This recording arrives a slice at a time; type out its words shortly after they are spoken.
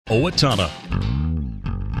Owatonna.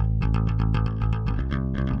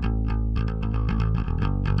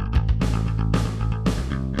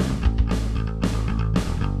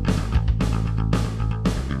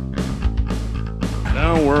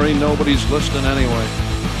 Don't worry, nobody's listening anyway.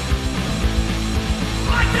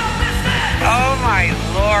 Oh my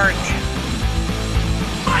Lord.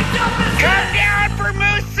 Come down for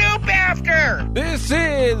moose soup after. This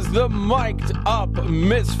is the Mic'd Up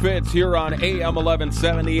Misfits here on AM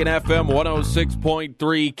 1170 and FM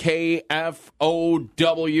 106.3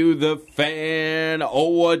 KFOW, The Fan,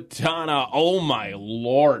 Owatonna. Oh my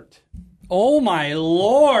Lord. Oh my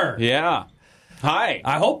Lord. Yeah. Hi.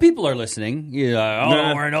 I hope people are listening. Yeah,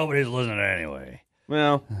 don't worry, nobody's listening anyway.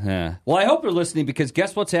 Well, yeah. Well, I hope they're listening because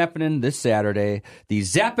guess what's happening this Saturday? The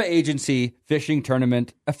Zappa Agency Fishing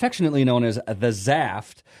Tournament, affectionately known as the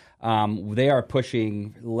ZAFT. They are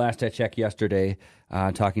pushing, last I checked yesterday,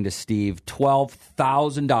 talking to Steve,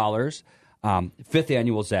 $12,000, fifth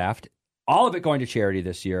annual ZAFT. All of it going to charity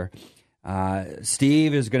this year.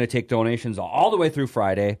 Steve is going to take donations all the way through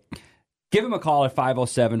Friday. Give him a call at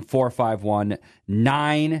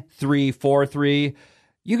 507-451-9343.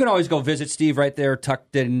 You can always go visit Steve right there,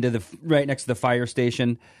 tucked into right next to the fire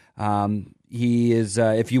station. He is,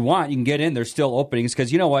 if you want, you can get in. There's still openings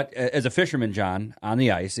because you know what? As a fisherman, John, on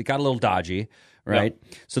the ice, it got a little dodgy, right?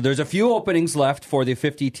 Yep. So there's a few openings left for the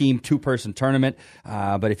 50-team two-person tournament.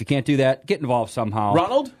 But if you can't do that, get involved somehow.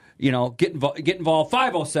 Ronald? You know, get involved.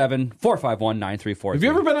 507-451-9343. Have you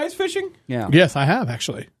ever been ice fishing? Yeah. Yes, I have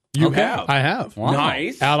actually. You have? I have. Wow.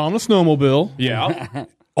 Nice. Out on a snowmobile. Yeah.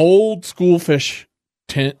 Old school fish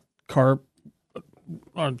tent, carp,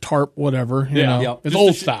 or tarp, whatever. You know. Yep. It's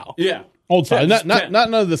old style. Yeah. Old style. Yeah, not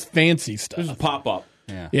none of this fancy stuff. Just pop up.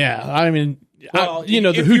 Yeah. I mean, Well,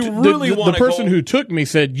 the person who took me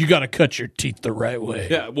said, you got to cut your teeth the right way.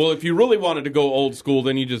 Yeah, well, if you really wanted to go old school,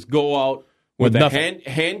 then you just go out with a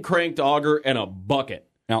hand-cranked auger and a bucket.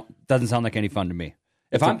 No, doesn't sound like any fun to me.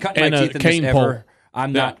 If I'm cutting my teeth in this ever,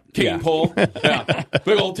 I'm not. Cane pole. Yeah.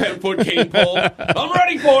 Big old 10-foot cane pole. I'm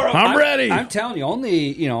ready for him. I'm ready. I'm telling you,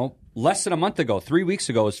 only, less than a month ago, 3 weeks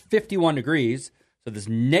ago, it was 51 degrees. So this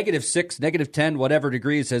 -6, -10, whatever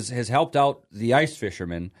degrees has helped out the ice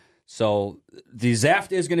fishermen. So the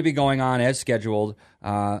ZAFT is going to be going on as scheduled,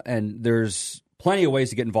 and there's plenty of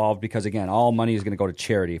ways to get involved because, again, all money is going to go to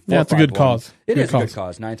charity. Yeah, it's a good cause. It is a good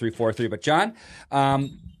cause, 9343. But, John,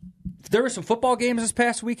 there were some football games this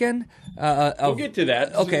past weekend. We'll get to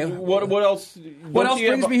that. Okay. What else? What else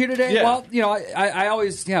brings me here today? Yeah. Well, I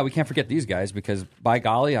always, we can't forget these guys because, by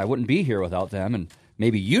golly, I wouldn't be here without them. And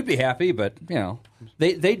maybe you'd be happy, but,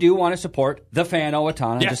 they do want to support the Fan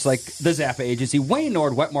Owatonna, just like the Zappa Agency. Wayne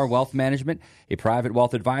Nord Wetmore Wealth Management, a private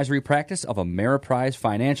wealth advisory practice of Ameriprise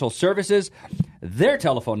Financial Services. Their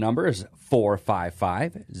telephone number is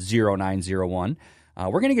 455-0901.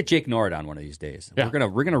 We're going to get Jake Nord on one of these days. Yeah.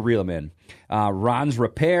 We're gonna reel him in. Ron's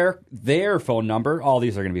Repair, their phone number, all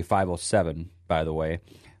these are going to be 507, by the way,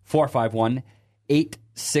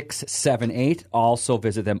 451-8678. Also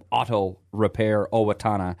visit them,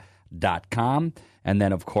 autorepairowatonna.com. And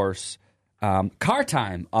then, of course, Car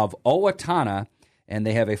Time of Owatonna, and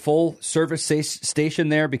they have a full service station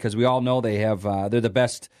there because we all know they're the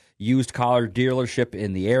best used car dealership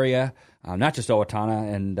in the area. Not just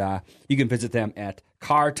Owatonna, and you can visit them at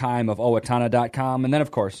cartimeofowatonna.com. And then,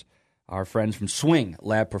 of course, our friends from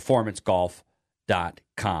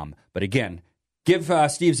swinglabperformancegolf.com. But again, give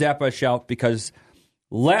Steve Zappa a shout because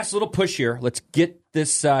last little push here. Let's get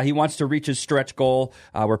this. He wants to reach his stretch goal.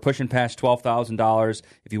 We're pushing past $12,000.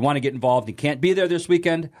 If you want to get involved and can't be there this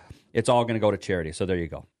weekend, it's all going to go to charity. So there you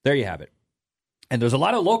go. There you have it. And there's a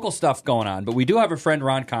lot of local stuff going on, but we do have a friend,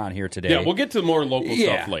 Ron Kahn, here today. Yeah, we'll get to more local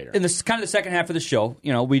stuff later. In this kind of the second half of the show,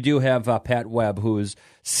 we do have Pat Webb, who is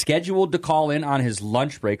scheduled to call in on his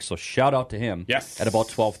lunch break, so shout out to him at about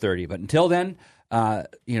 12:30. But until then,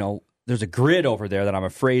 there's a grid over there that I'm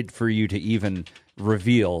afraid for you to even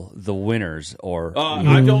reveal the winners. Or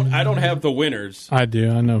I don't have the winners. I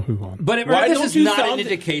do. I know who won. But this is not an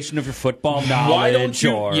indication of your football knowledge. Why don't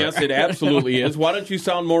you? Yes, it absolutely is. Why don't you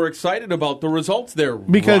sound more excited about the results there,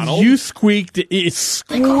 because Ronald? you squeaked. It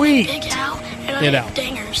squeaked. Big Al, and I hit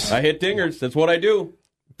dingers. I hit dingers. That's what I do.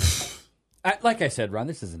 Like I said, Ron,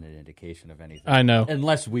 this isn't an indication of anything. I know.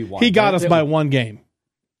 Unless we won. He got us by one game.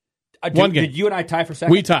 One game. Did you and I tie for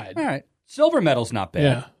second? We tied. All right. Silver medal's not bad.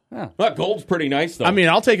 Yeah. Well, gold's pretty nice, though. I mean,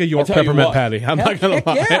 I'll take a York peppermint patty. I'm not going to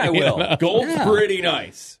lie. Yeah, I will. Gold's pretty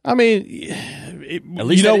nice. I mean, at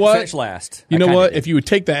least you know what? Finish last. You know what? If you would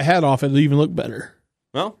take that hat off, it'd even look better.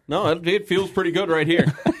 Well, no, it feels pretty good right here.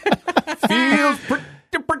 Feels pretty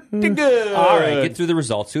pretty good. All right, get through the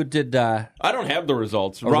results. Who did? I don't have the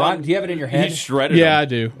results. Ron, do you have it in your head? He shredded Yeah, them. I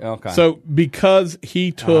do. Okay. So because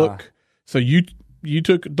he took, so you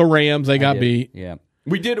took the Rams, they got beat. Yeah.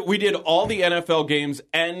 We did all the NFL games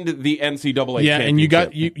and the NCAA. Yeah, and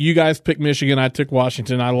you guys picked Michigan. I took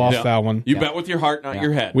Washington. I lost that one. You bet with your heart, not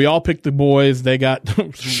your head. We all picked the boys. They got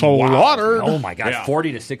slaughtered. Oh my God,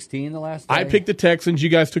 40-16 the last day. I picked the Texans. You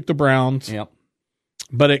guys took the Browns. Yep.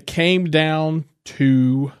 But it came down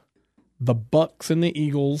to the Bucks and the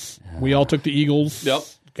Eagles. We all took the Eagles. Yep.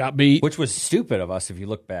 Got beat. Which was stupid of us if you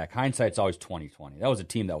look back. Hindsight's always 20/20. That was a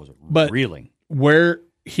team that was reeling. Where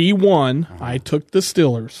he won, I took the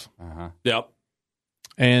Steelers. Yep.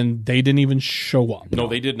 And they didn't even show up. No,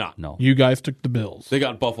 they did not. No. You guys took the Bills. They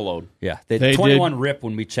got buffaloed. Yeah. They 21 did. rip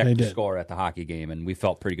when we checked the did. score at the hockey game, and we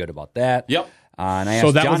felt pretty good about that. Yep. And I So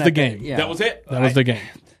asked that John was at the game. Yeah. That was it. That was the game.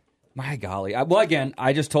 My golly. Again,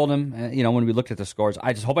 I just told him, when we looked at the scores,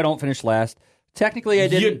 I just hope I don't finish last. Technically, I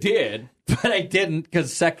didn't. You did. But I didn't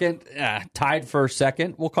because second, tied for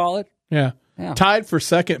second, we'll call it. Yeah. Tied for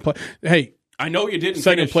second place. Hey, I know you didn't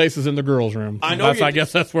second finish. place is in the girls' room. I know. I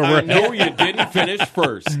guess that's where we're I know at. you didn't finish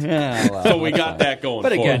first. Yeah, well, So we got that going.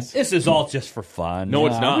 But for again, us. this is all just for fun. No,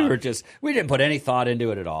 it's not. We didn't put any thought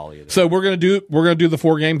into it at all either. So we're gonna do the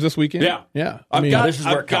 4 games this weekend. Yeah. I mean, this is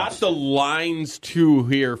where it I've got counts. the lines too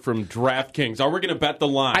here from DraftKings. Are we going to bet the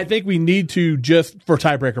line? I think we need to just for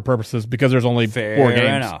tiebreaker purposes because there's only 4 games.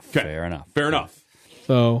 Fair enough. Fair enough.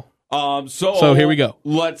 So So here we go.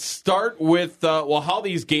 Let's start with how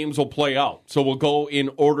these games will play out. So we'll go in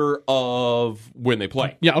order of when they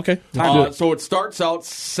play. yeah, okay. So it starts out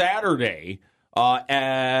Saturday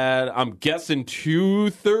at I'm guessing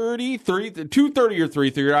 2:30 or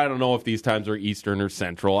 3:30. I don't know if these times are Eastern or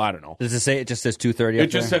Central. I don't know. Does it say it just says 2:30? It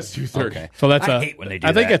just says 2:30. Okay. So that's I hate when they do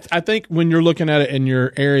I think that. I think when you're looking at it in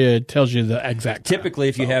your area, it tells you the exact time. Typically,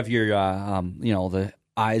 if you have your the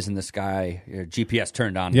eyes in the sky, your GPS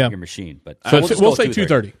turned on Yeah. your machine. But So go we'll say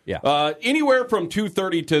 2:30. Yeah. Anywhere from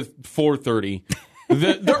 2:30 to 4:30.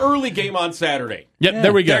 The early game on Saturday. Yep,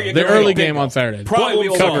 there we go. There you the go. early Bingo. game on Saturday. Boy, we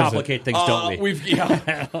covers it. overcomplicate things, don't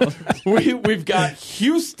we? We've got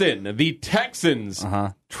Houston, the Texans,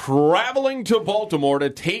 traveling to Baltimore to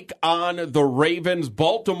take on the Ravens.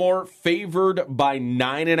 Baltimore favored by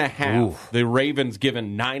 9.5. Ooh. The Ravens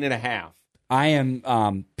given 9.5. I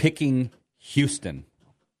am picking Houston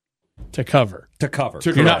To cover. to cover.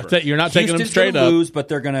 You're not taking them Houston's straight gonna up. lose, but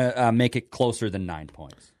they're going to make it closer than 9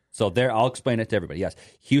 points. So there, I'll explain it to everybody. Yes,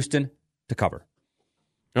 Houston to cover.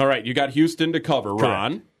 All right, you got Houston to cover,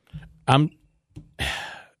 Ron.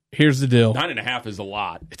 Here's the deal. 9.5 is a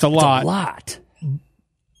lot. It's a lot, A lot.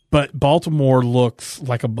 but Baltimore looks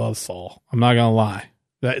like a buzzsaw. I'm not gonna lie.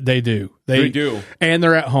 They do. They do. And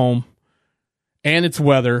they're at home. And it's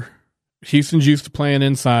weather. Houston's used to playing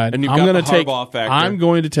inside. And you've I'm got gonna the take Harbaugh factor. I'm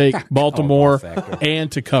going to take Baltimore factor.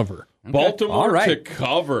 and to cover. Baltimore All right. to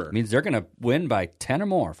cover. Means they're going to win by 10 or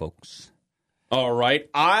more, folks. All right.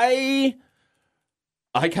 I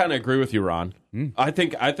kind of agree with you, Ron. I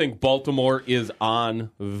think Baltimore is on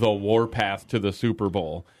the warpath to the Super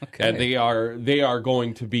Bowl. Okay. And they are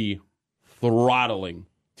going to be throttling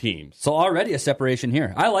teams. So already a separation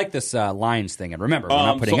here. I like this lines thing. And remember, we're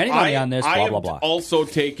not putting any money on this, blah, blah, blah. I am also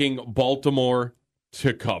taking Baltimore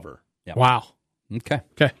to cover. Yep. Wow. Okay.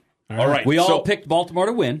 Okay. All right. We all so, picked Baltimore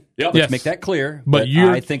to win. Yep. Let's Yes. make that clear. But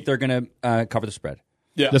I think they're going to cover the spread.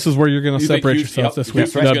 Yeah. This is where you're going to You think separate Houston- yourself this week.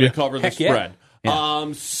 Houston's going W. to cover the Heck yeah. spread.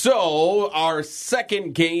 Yeah. So our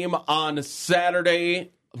second game on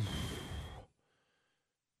Saturday,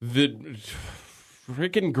 the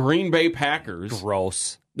freaking Green Bay Packers.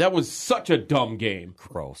 Gross. That was such a dumb game.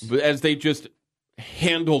 Gross. As they just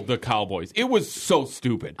handled the Cowboys. It was so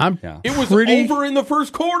stupid. It was pretty- over in the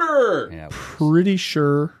first quarter. Yeah. pretty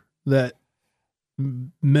sure that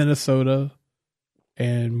Minnesota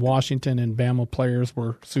and Washington and Bama players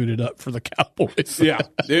were suited up for the Cowboys. Yeah.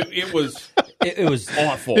 It was It was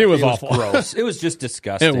awful. It was awful. gross. It was just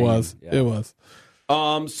disgusting. It was. Yeah. It was.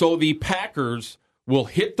 So the Packers will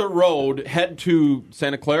hit the road, head to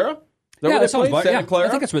Santa Clara. Is that Yeah, where that they sounds play? about Santa yeah. Clara? I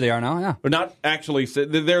think that's where they are now, yeah. Or not actually.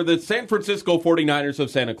 They're the San Francisco 49ers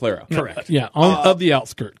of Santa Clara. Correct. Yeah, of the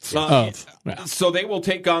outskirts. of. Yeah. So they will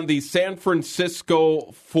take on the San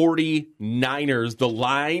Francisco 49ers. The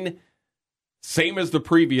line, same as the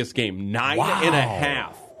previous game,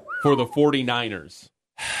 9.5 for the 49ers.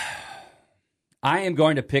 I am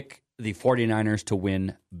going to pick the 49ers to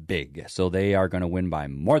win big. So they are going to win by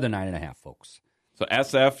more than 9.5, folks. So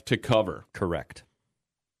SF to cover. Correct.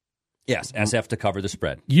 Yes, SF to cover the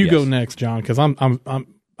spread. You Yes. go next, John, because I'm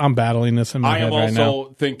I'm battling this in my head right now. I am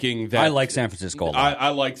also thinking that I like San Francisco a lot. I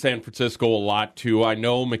like San Francisco a lot, too. I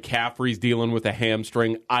know McCaffrey's dealing with a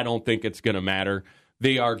hamstring. I don't think it's going to matter.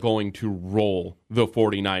 They are going to roll the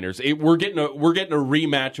 49ers. We're getting a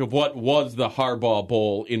rematch of what was the Harbaugh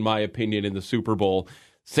Bowl, in my opinion, in the Super Bowl.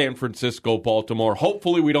 San Francisco, Baltimore.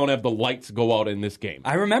 Hopefully we don't have the lights go out in this game.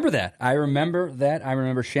 I remember that. I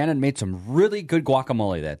remember Shannon made some really good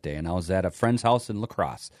guacamole that day, and I was at a friend's house in La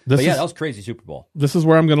Crosse. That was crazy Super Bowl. This is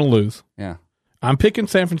where I'm going to lose. Yeah. I'm picking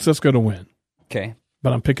San Francisco to win. Okay.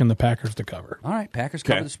 But I'm picking the Packers to cover. All right, Packers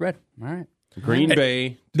cover the spread. All right. Green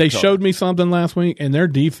Bay. They showed me something last week, and their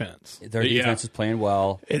defense. Their defense is playing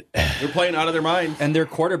well. They're playing out of their minds. And their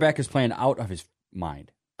quarterback is playing out of his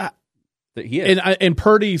mind. He is. And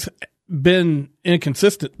Purdy's been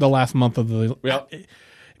inconsistent the last month of the. Yep.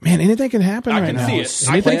 Man, anything can happen right now. I can see it.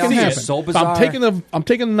 Anything can happen. So bizarre. I'm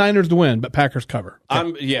taking the Niners to win, but Packers cover.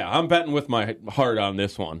 I'm betting with my heart on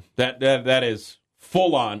this one. That is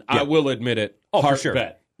full on. Yeah. I will admit it. For sure.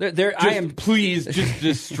 Bet. Please just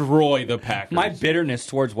destroy the Packers. My bitterness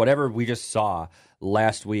towards whatever we just saw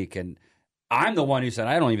last week, and I'm the one who said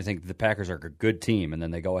I don't even think the Packers are a good team, and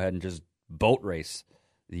then they go ahead and just boat race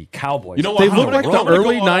the Cowboys. You know what? They look like the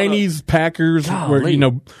early '90s Packers, where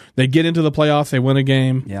they get into the playoffs, they win a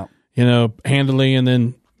game, handily, and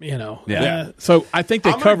then So I think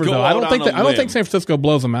they cover though. I don't think San Francisco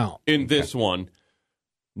blows them out in this one.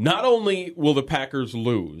 Not only will the Packers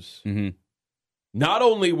lose, not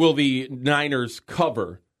only will the Niners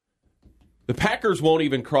cover, the Packers won't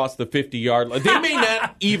even cross the 50-yard line. They may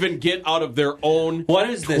not even get out of their own 20. What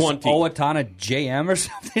is this, Owatonna JM or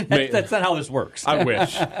something? That's not how this works. I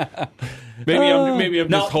wish. Maybe I'm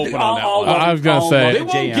just hoping on that one. I was going to say. They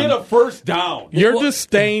won't get a first down. Your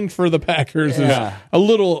disdain for the Packers is a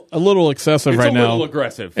little excessive right now. It's a little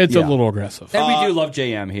aggressive. It's a little aggressive. And we do love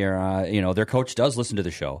JM here. Their coach does listen to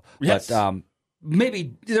the show. Yes. But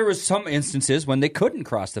maybe there was some instances when they couldn't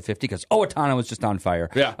cross the 50 because Owatonna was just on fire.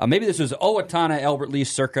 Yeah. Maybe this was Owatonna Albert Lee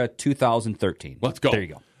circa 2013. Let's go. There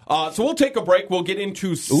you go. So we'll take a break. We'll get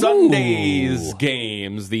into Sunday's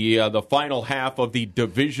games, the final half of the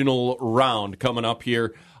divisional round coming up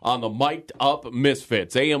here on the Mic'd Up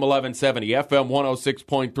Misfits. AM 1170, FM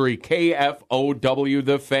 106.3, KFOW,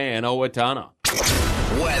 The Fan, Owatonna.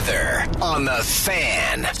 Weather on The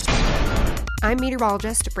Fan. I'm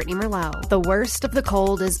meteorologist Brittany Merlot. The worst of the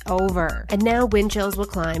cold is over, and now wind chills will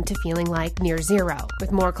climb to feeling like near zero.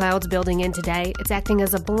 With more clouds building in today, it's acting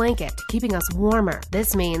as a blanket, keeping us warmer.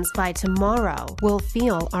 This means by tomorrow, we'll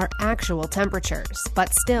feel our actual temperatures.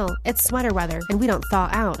 But still, it's sweater weather, and we don't thaw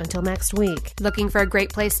out until next week. Looking for a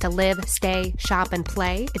great place to live, stay, shop, and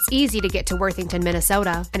play? It's easy to get to Worthington,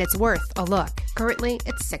 Minnesota, and it's worth a look. Currently,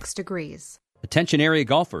 it's 6 degrees. Attention area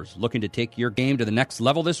golfers looking to take your game to the next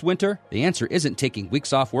level this winter? The answer isn't taking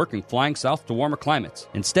weeks off work and flying south to warmer climates.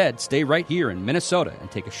 Instead, stay right here in Minnesota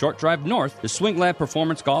and take a short drive north to Swing Lab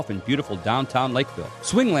Performance Golf in beautiful downtown Lakeville.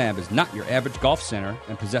 Swing Lab is not your average golf center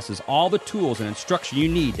and possesses all the tools and instruction you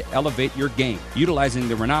need to elevate your game. Utilizing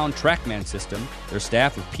the renowned TrackMan system, their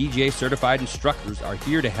staff of PGA certified instructors are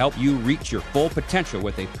here to help you reach your full potential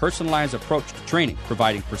with a personalized approach to training,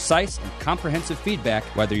 providing precise and comprehensive feedback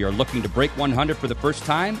whether you're looking to break 100 for the first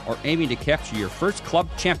time or aiming to capture your first club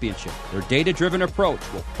championship. Their data-driven approach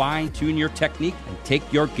will fine-tune your technique and take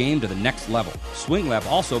your game to the next level. Swing Lab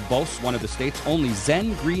also boasts one of the state's only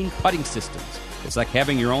Zen Green putting systems. It's like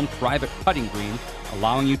having your own private putting green,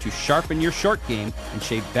 allowing you to sharpen your short game and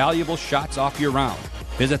shave valuable shots off your round.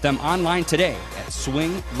 Visit them online today at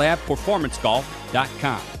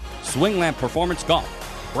swinglabperformancegolf.com. Swing Lab Performance Golf.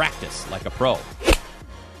 Practice like a pro.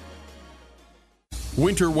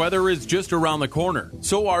 Winter weather is just around the corner.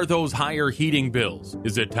 So are those higher heating bills.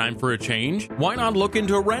 Is it time for a change? Why not look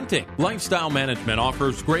into renting? Lifestyle Management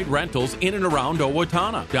offers great rentals in and around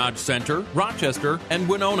Owatonna, Dodge Center, Rochester, and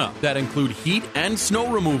Winona that include heat and snow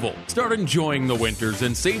removal. Start enjoying the winters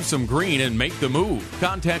and save some green and make the move.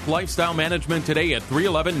 Contact Lifestyle Management today at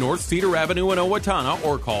 311 North Cedar Avenue in Owatonna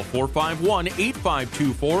or call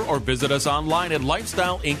 451-8524 or visit us online at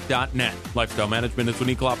lifestyleinc.net. Lifestyle Management is an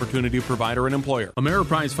equal opportunity provider and employer.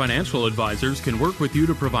 Ameriprise Financial Advisors can work with you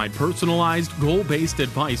to provide personalized, goal-based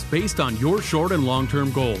advice based on your short and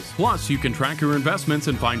long-term goals. Plus, you can track your investments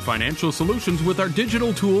and find financial solutions with our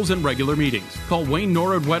digital tools and regular meetings. Call Wayne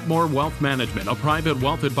Norwood Wetmore Wealth Management, a private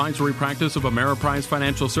wealth advisory practice of Ameriprise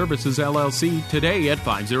Financial Services, LLC, today at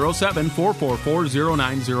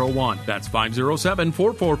 507-444-0901. That's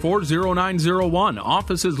 507-444-0901.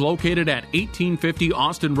 Office is located at 1850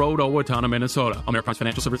 Austin Road, Owatonna, Minnesota. Ameriprise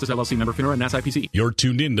Financial Services, LLC, member FINRA and SIPC. You're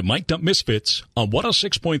tuned in to Mic'd Up Misfits on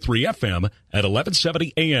 106.3 FM at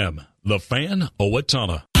 1170 AM. The Fan,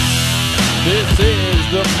 Owatonna. This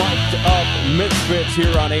is the Mic'd Up Misfits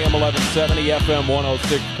here on AM 1170, FM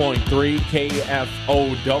 106.3,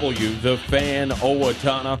 KFOW, The Fan,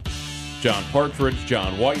 Owatonna. John Partridge,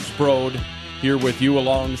 John Weisbrod, here with you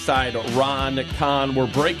alongside Ron Kahn. We're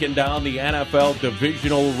breaking down the NFL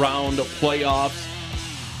Divisional Round playoffs.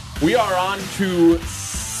 We are on to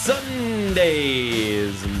Sunday's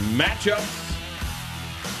matchups.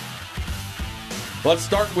 Let's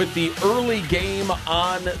start with the early game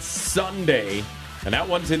on Sunday, and that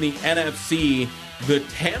one's in the NFC, the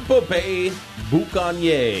Tampa Bay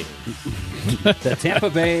Buccaneers. The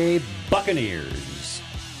Tampa Bay Buccaneers.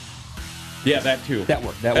 Yeah, that too. That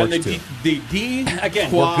works too. The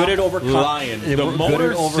again, we're good at overcoming. Lions, the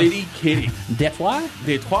Motor City Kitty. Detroit?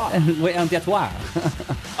 Detroit. Detroit.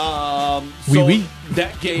 So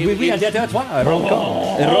that game... Oui, Detroit.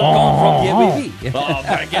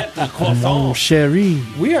 Baguette de croissant. Mon chéri.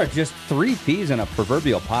 We are just three peas in a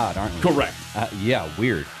proverbial pod, aren't we? Correct. Yeah,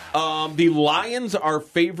 weird. The Lions are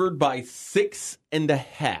favored by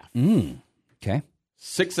 6.5. Okay.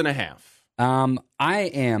 6.5. I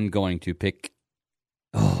am going to pick.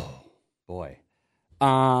 Oh boy.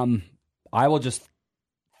 I will just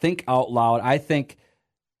think out loud. I think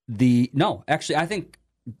I think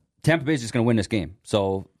Tampa Bay is just going to win this game.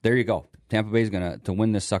 So there you go. Tampa Bay is going to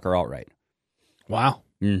win this sucker outright. Wow.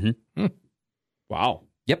 Mm-hmm. Wow.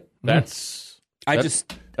 Yep. That's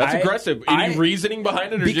aggressive. Any reasoning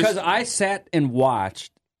behind it? Or because I sat and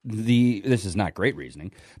watched. This is not great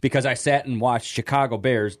reasoning, because I sat and watched Chicago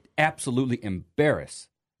Bears absolutely embarrass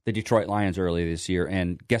the Detroit Lions earlier this year,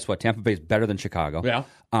 and guess what? Tampa Bay is better than Chicago. Yeah.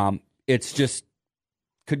 It's just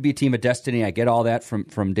could be a team of destiny. I get all that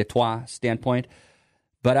from Detroit standpoint,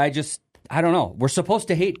 but I don't know. We're supposed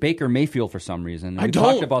to hate Baker Mayfield for some reason. We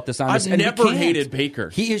talked about this on this. I've never hated Baker.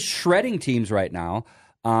 He is shredding teams right now.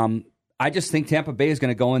 I just think Tampa Bay is going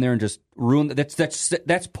to go in there and just ruin.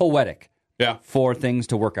 That's poetic. Yeah, for things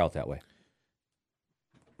to work out that way.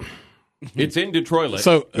 It's in Detroit.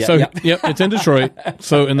 Yep, it's in Detroit.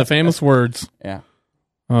 So, in the famous words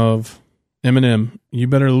of Eminem, you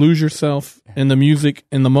better lose yourself in the music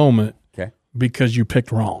in the moment, because you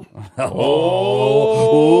picked wrong.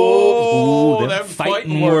 Them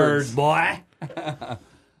fighting words, boy.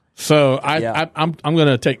 So I'm going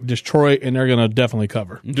to take Detroit, and they're going to definitely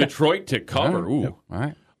cover. Detroit to cover. Ooh, yep. All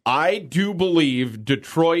right. I do believe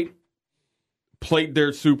Detroit played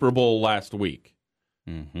their Super Bowl last week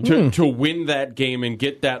to win that game and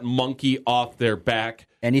get that monkey off their back.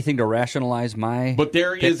 Anything to rationalize my... But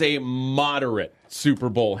there is a moderate Super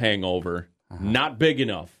Bowl hangover, not big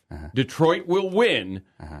enough. Detroit will win,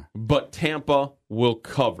 but Tampa will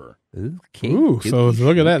cover. Okay. Ooh, so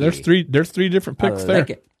look at that. There's three different picks there.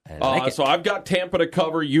 So I've got Tampa to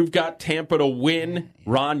cover. You've got Tampa to win.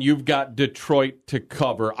 Ron, you've got Detroit to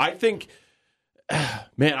cover. I think...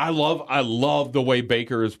 Man, I love the way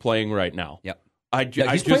Baker is playing right now. Yep.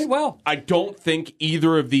 He's playing well. I don't think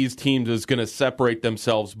either of these teams is going to separate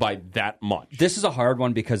themselves by that much. This is a hard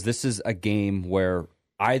one because this is a game where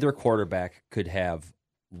either quarterback could have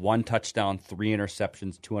 1 touchdown, 3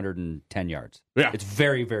 interceptions, 210 yards. Yeah. It's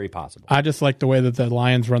very, very possible. I just like the way that the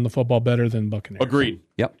Lions run the football better than Buccaneers. Agreed.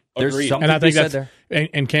 Yep. There's something and I think that's there.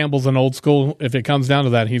 And Campbell's an old school. If it comes down to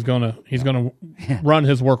that, he's gonna run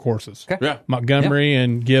his workhorses. Okay. Yeah. Montgomery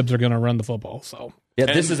and Gibbs are gonna run the football. So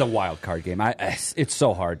this is a wild card game. It's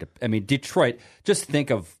so hard to. I mean, Detroit. Just think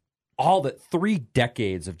of all the 3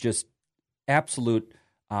 decades of just absolute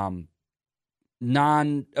playoffs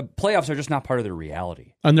are just not part of their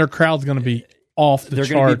reality. And their crowd's gonna be off the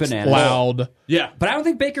charts, loud. Yeah. But I don't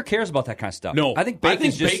think Baker cares about that kind of stuff. No. I think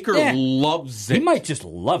Baker loves it. He might just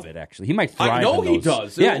love it, actually. He might thrive I know he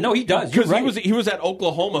does. Yeah, no, he does. Because he was at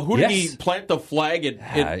Oklahoma. Who did he plant the flag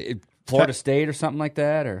at? Florida State or something like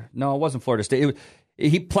that? Or no, it wasn't Florida State.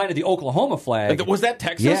 He planted the Oklahoma flag. Was that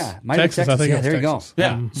Texas? Yeah. Texas, I think. Yeah, there you go.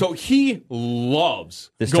 Yeah. So he loves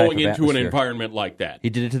going into an environment like that. He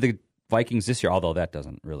did it to the Vikings this year, although that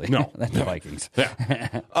doesn't really. No. That's the Vikings.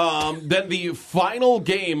 Yeah. Then the final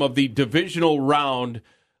game of the divisional round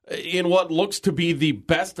in what looks to be the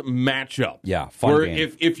best matchup. Yeah, fun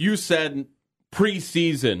game. If you said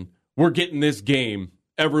preseason, we're getting this game,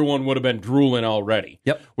 everyone would have been drooling already.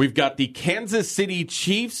 Yep. We've got the Kansas City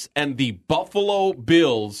Chiefs and the Buffalo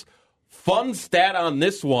Bills. Fun stat on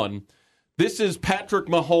this one. This is Patrick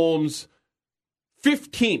Mahomes'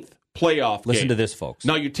 15th playoff game. Listen to this, folks.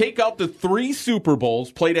 Now, you take out the 3 Super Bowls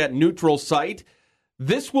played at neutral site.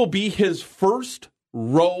 This will be his first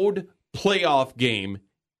road playoff game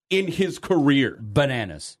in his career.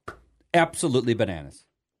 Bananas. Absolutely bananas.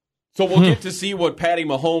 So we'll get to see what Patty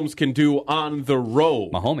Mahomes can do on the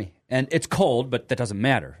road. Mahomie. And it's cold, but that doesn't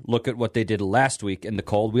matter. Look at what they did last week in the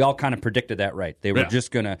cold. We all kind of predicted that right. They were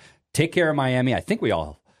just going to take care of Miami. I think we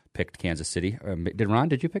all picked Kansas City. Did Ron,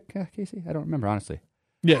 did you pick Casey? I don't remember, honestly.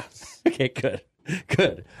 Yes. Okay, good.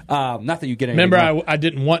 Not that you get any. Remember, I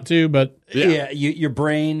didn't want to, but... Yeah, your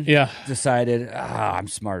brain decided, I'm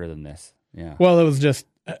smarter than this. Yeah. Well, it was just,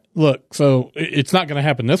 look, so it's not going to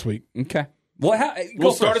happen this week. Okay. Well,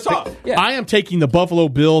 we'll start us off. Yeah. I am taking the Buffalo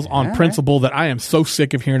Bills on principle that I am so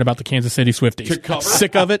sick of hearing about the Kansas City Swifties. To cover?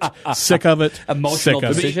 Sick of it. Emotional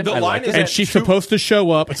decision. The line is and she's supposed to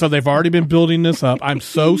show up, so they've already been building this up. I'm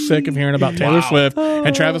so sick of hearing about Taylor Swift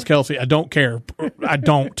and Travis Kelce. I don't care. I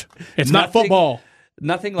don't. It's not football.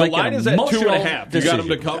 Nothing like the line is at 2.5. You got them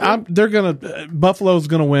to cover. Buffalo's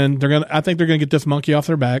gonna win. I think they're gonna get this monkey off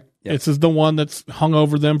their back. Yep. This is the one that's hung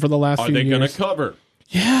over them for the last few years. Are they gonna cover?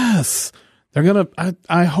 Yes. They're going to –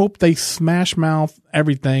 I hope they smash mouth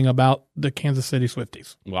everything about the Kansas City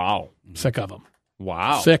Swifties. Wow. Sick of them.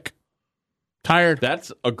 Wow. Sick. Tired.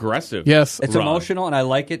 That's aggressive. Yes. It's emotional, and I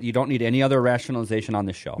like it. You don't need any other rationalization on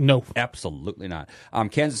this show. No. Absolutely not.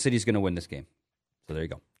 Kansas City's going to win this game. So there you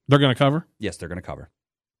go. They're going to cover? Yes, they're going to cover.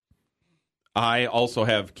 I also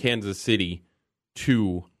have Kansas City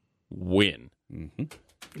to win. Mm-hmm.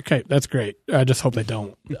 Okay, that's great. I just hope they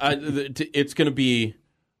don't. It's going to be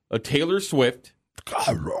a Taylor Swift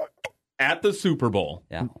at the Super Bowl.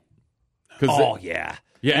 Yeah.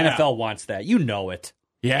 Yeah. NFL wants that. You know it.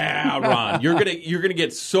 Yeah, Ron. You're gonna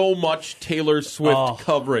get so much Taylor Swift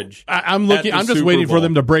coverage. I'm looking. I'm just waiting for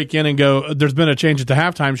them to break in and go. There's been a change at the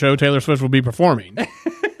halftime show. Taylor Swift will be performing.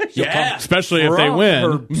 Especially if they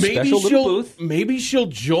win. Maybe she'll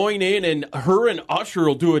join in, and her and Usher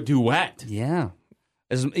will do a duet. Yeah.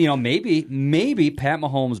 Maybe Pat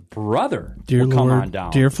Mahomes' brother will come on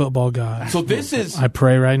down. Dear football God. So this is... I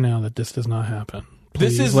pray right now that this does not happen.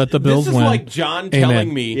 Please let the Bills win. This is like John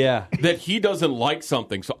telling me that he doesn't like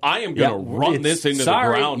something. So I am going to run this into the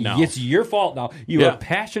ground now. It's your fault now. You are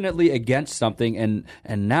passionately against something, and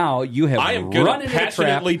now you have I am going to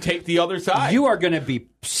passionately take the other side. You are going to be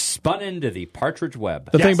spun into the partridge web.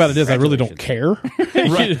 The thing about it is I really don't care.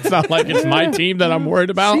 It's not like it's my team that I'm worried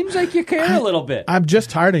about. Seems like you care a little bit. I'm just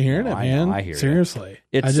tired of hearing it, man. I hear Seriously.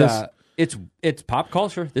 It's pop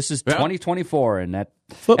culture. This is 2024, and that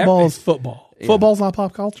football is football. Yeah. Football's not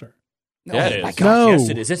pop culture. No, it is. Yes,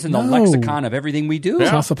 it is. It's in the lexicon of everything we do.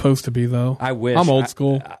 It's not supposed to be, though. I wish. I'm old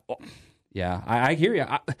school. I hear you.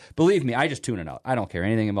 Believe me, I just tune it out. I don't care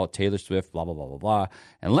anything about Taylor Swift, blah, blah, blah, blah, blah.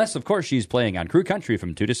 Unless, of course, she's playing on Crew Country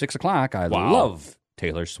from 2 to 6 o'clock. I love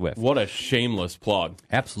Taylor Swift. What a shameless plug.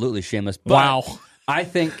 Absolutely shameless. But wow. I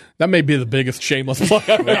think that may be the biggest shameless plug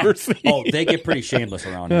I've ever seen. Oh, they get pretty shameless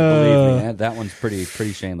around here. Believe me, that one's pretty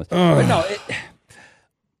shameless. But no,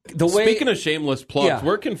 speaking of shameless plugs,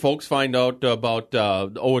 where can folks find out about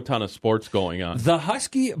Owatonna sports going on?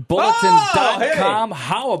 TheHuskyBulletin.com.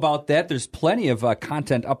 How about that? There's plenty of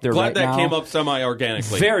content up there right now. Glad that came up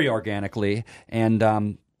semi-organically. Very organically.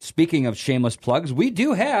 And speaking of shameless plugs, we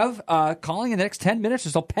do have, calling in the next 10 minutes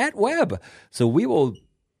or so, Pat Webb. So we will...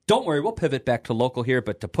 Don't worry, we'll pivot back to local here,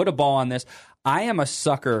 but to put a ball on this, I am a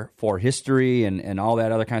sucker for history and all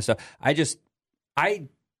that other kind of stuff.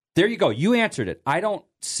 There you go. You answered it. I don't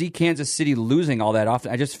see Kansas City losing all that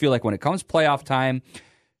often. I just feel like when it comes playoff time,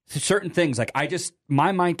 certain things, like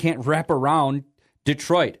my mind can't wrap around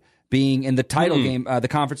Detroit being in the title game, the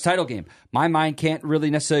conference title game. My mind can't really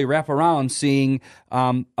necessarily wrap around seeing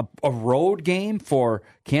a road game for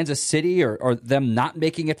Kansas City or them not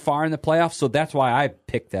making it far in the playoffs. So that's why I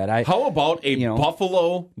picked that. How about a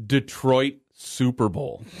Buffalo-Detroit Super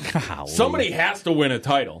Bowl? Somebody has to win a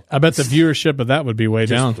title. I bet the viewership of that would be way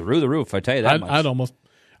down. Through the roof, I tell you that much.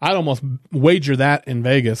 I'd almost wager that in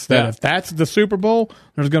Vegas that if that's the Super Bowl,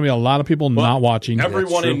 there's going to be a lot of people not watching.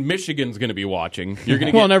 Everyone in Michigan's going to be watching. You're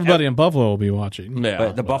going to and everybody in Buffalo will be watching.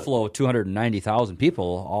 Yeah, but Buffalo, 290,000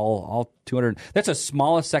 people, all 200. That's the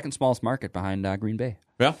second smallest market behind Green Bay.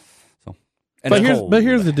 Yeah. So, but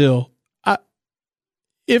here's the deal.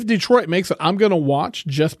 If Detroit makes it, I'm going to watch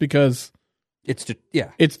just because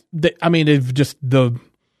they've just the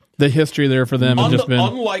history there for them has just been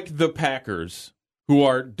unlike the Packers, who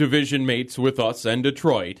are division mates with us and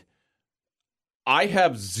Detroit. I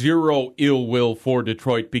have zero ill will for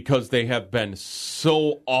Detroit because they have been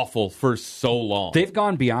so awful for so long. They've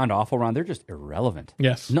gone beyond awful, Ron. They're just irrelevant.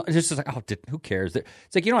 Yes. No, it's just like, who cares?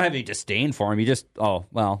 It's like you don't have any disdain for them. You just,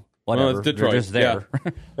 whatever. It's Detroit. They're just there.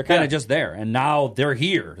 Yeah. They're kind of just there. And now they're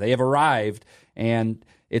here. They have arrived. And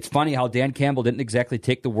it's funny how Dan Campbell didn't exactly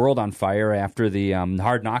take the world on fire after the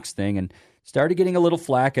Hard Knocks thing and started getting a little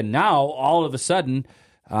flack. And now, all of a sudden,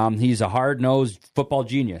 He's a hard-nosed football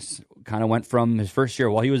genius. Kind of went from his first year,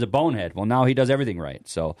 well, he was a bonehead. Well, now he does everything right.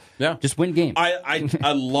 So just win games.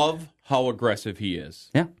 I love how aggressive he is.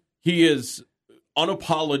 Yeah. He is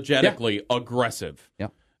unapologetically aggressive. Yeah.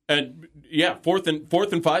 And fourth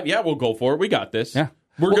and 5, we'll go for it. We got this. Yeah.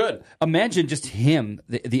 We're good. Imagine just him,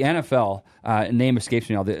 the NFL, name escapes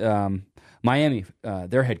me now, Miami,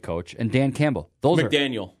 their head coach, and Dan Campbell. Those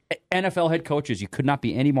McDaniel. are NFL head coaches. You could not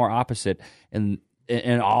be any more opposite in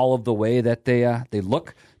all of the way that they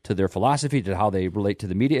look, to their philosophy, to how they relate to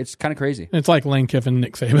the media. It's kind of crazy. It's like Lane Kiffin and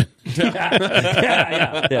Nick Saban.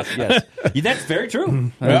 Yes. That's very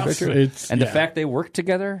true. That's very true. And the fact they worked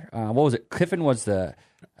together, what was it? Kiffin was the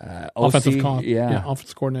offensive OC.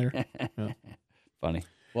 Offensive coordinator. Yeah. Funny.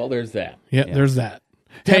 Well, there's that. Yeah, there's that.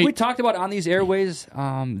 Hey, we talked about on these airways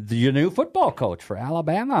your new football coach for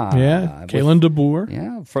Alabama. Yeah, Kalen DeBoer.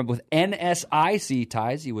 Yeah, with NSIC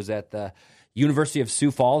ties. He was at the University of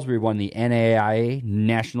Sioux Falls, where he won the NAIA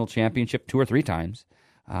National Championship 2 or 3 times,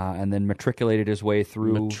 and then matriculated his way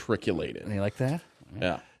through. Matriculated. You like that?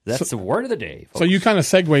 Yeah. That's the word of the day, folks. So you kind of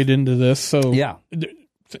segued into this. So yeah.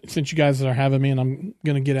 Since you guys are having me, and I'm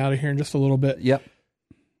going to get out of here in just a little bit. Yep.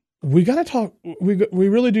 We got to talk. We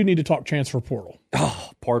really do need to talk transfer portal.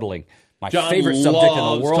 Oh, portaling. My John favorite subject in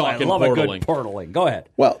the world. I love portaling. a good portaling. Go ahead.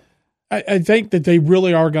 Well, I think that they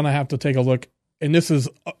really are going to have to take a look. And this is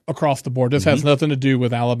across the board. This has nothing to do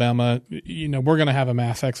with Alabama. We're going to have a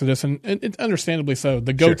mass exodus, and it's understandably so.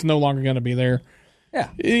 The GOAT's no longer going to be there. Yeah.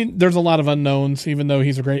 There's a lot of unknowns, even though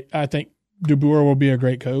he's I think DeBoer will be a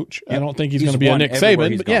great coach. Yep. I don't think he's going to be a Nick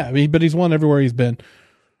Saban. But he's won everywhere he's been.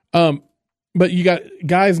 But you got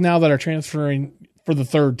guys now that are transferring for the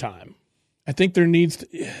third time. I think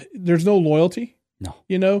there's no loyalty.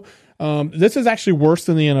 No. This is actually worse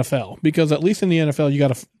than the NFL, because at least in the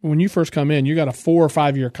NFL, when you first come in, you got a 4 or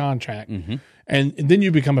 5 year contract, and then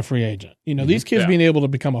you become a free agent. These kids being able to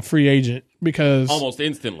become a free agent because almost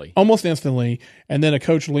instantly, and then a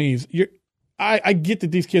coach leaves. I get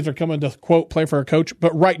that these kids are coming to quote play for a coach,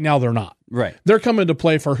 but right now they're not. Right, they're coming to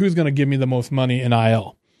play for who's going to give me the most money in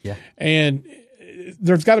IL. Yeah, and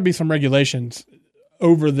there's got to be some regulations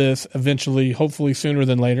over this eventually, hopefully sooner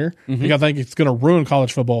than later, because I think it's going to ruin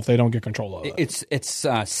college football if they don't get control of it. It's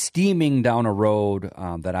steaming down a road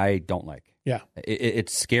that I don't like. Yeah.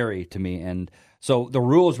 It's scary to me. And so the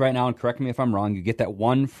rules right now, and correct me if I'm wrong, you get that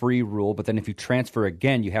one free rule, but then if you transfer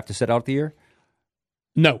again, you have to sit out the year?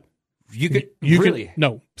 No. You really?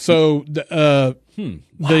 No. So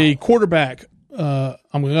the quarterback, I'm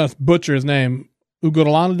going to butcher his name,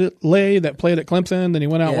 Ugotalale, that played at Clemson, then he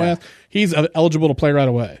went out west. He's eligible to play right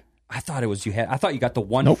away. I thought you got the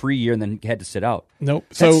one free year and then you had to sit out. Nope.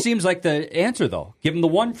 That seems like the answer, though. Give them the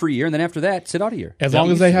one free year, and then after that, sit out a year. As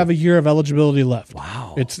long as they have a year of eligibility left.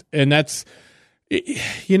 Wow. It's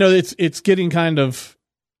getting kind of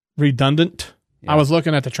redundant. Yeah. I was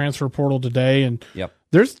looking at the transfer portal today, and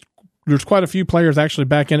there's quite a few players actually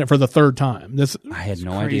back in it for the third time. I had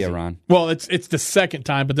no idea, Ron. Well, it's the second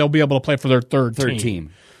time, but they'll be able to play for their third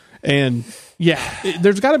team. And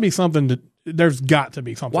there's got to be something. There's got to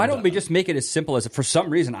be something. Why don't we just make it as simple as, for some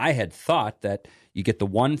reason, I had thought that you get the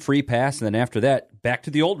one free pass, and then after that, back to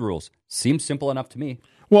the old rules. Seems simple enough to me.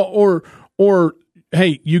 Well, or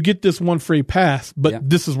hey, you get this one free pass, but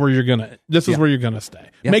this is where you're gonna stay.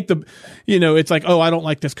 Yeah. Make it's like, oh, I don't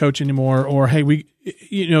like this coach anymore, or hey,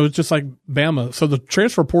 it's just like Bama. So the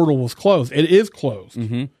transfer portal was closed. It is closed.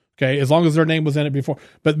 Mm-hmm. Okay, as long as their name was in it before,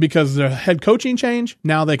 but because the head coaching change,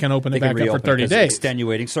 now they can open it back up for 30 days.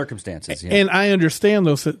 Extenuating circumstances. Yeah. And I understand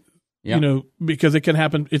those. Because it can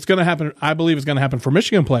happen. It's going to happen. I believe it's going to happen for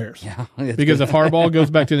Michigan players. Yeah, because if Harbaugh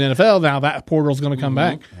goes back to the NFL, now that portal is going to come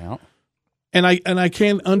back. Yeah. And I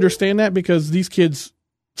can understand that, because these kids,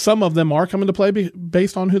 some of them are coming to play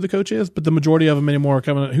based on who the coach is, but the majority of them anymore are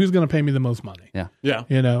coming. Who's going to pay me the most money? Yeah.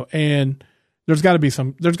 And there's got to be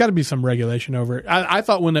some regulation over it. I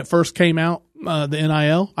thought when it first came out, the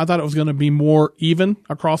NIL, I thought it was going to be more even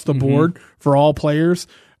across the board for all players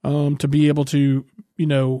to be able to,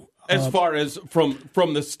 as far as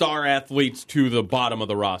from the star athletes to the bottom of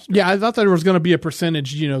the roster. Yeah, I thought there was going to be a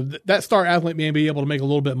percentage, that star athlete may be able to make a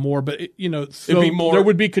little bit more, but there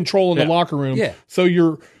would be control in the locker room. Yeah. So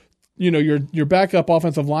your backup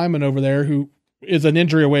offensive lineman over there, who is an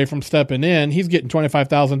injury away from stepping in, he's getting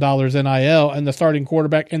 $25,000 NIL, and the starting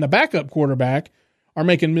quarterback and the backup quarterback are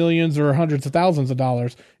making millions or hundreds of thousands of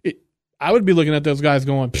dollars. I would be looking at those guys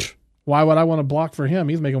going, why would I want to block for him?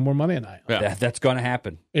 He's making more money than I am. Yeah. That's going to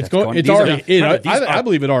happen. I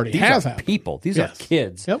believe it already has happened. People. These are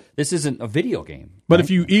kids. Yep. This isn't a video game. But if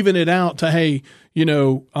you even it out to, hey,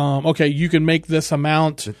 okay, you can make this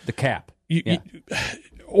amount. The cap.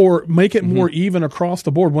 or make it more even across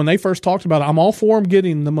the board. When they first talked about it, I'm all for them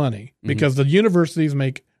getting the money because the universities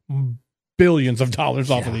make billions of dollars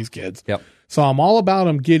off of these kids. Yep. So I'm all about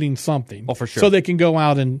them getting something. Oh, for sure. So they can go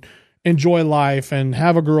out and enjoy life and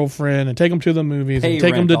have a girlfriend and take them to the movies and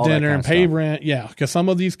take them to dinner and pay rent. Yeah, because some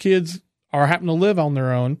of these kids are happen to live on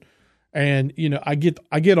their own, and I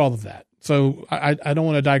get all of that. So I don't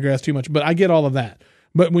want to digress too much, but I get all of that.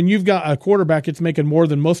 But when you've got a quarterback that's making more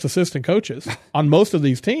than most assistant coaches on most of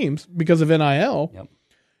these teams because of NIL,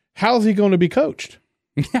 how is he going to be coached?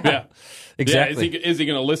 Yeah, exactly. Yeah, is he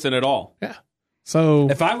going to listen at all? Yeah. So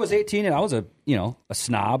if I was 18 and I was a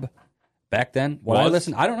snob back then, would I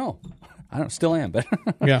listen? I don't know. I still am, but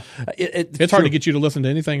yeah, it's hard to get you to listen to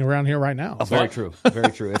anything around here right now. So. Very true. Very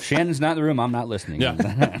true. If Shannon's not in the room, I'm not listening.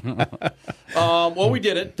 Yeah. Well, we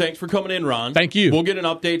did it. Thanks for coming in, Ron. Thank you. We'll get an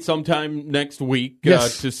update sometime next week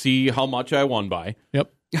to see how much I won by.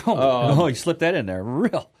 Yep. You slipped that in there.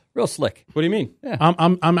 Real slick. What do you mean? Yeah.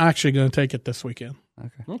 I'm actually going to take it this weekend.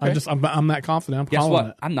 Okay. I'm that confident. I'm Guess calling what?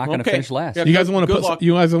 it. I'm not going to finish last. Yeah, you guys want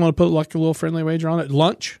to put like a little friendly wager on it?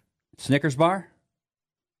 Lunch? Snickers bar?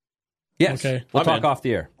 Yes. Okay. We'll talk off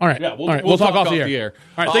the air. All right. Yeah, we'll talk off the air.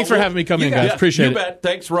 All right. Thanks for having me come in, guys. Appreciate it. You bet.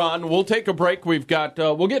 Thanks, Ron. We'll take a break. We've got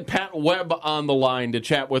we'll get Pat Webb on the line to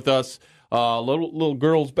chat with us. Little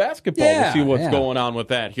girls basketball to see what's going on with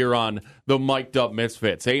that here on the Mic'd Up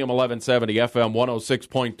Misfits. AM 1170, FM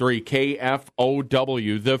 106.3,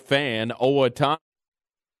 KFOW, The Fan, Owatonna.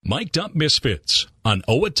 Mic'd Up Misfits on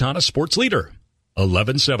Owatonna Sports Leader,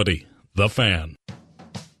 1170, The Fan.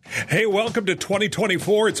 Hey, welcome to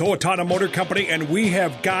 2024. It's Owatonna Motor Company, and we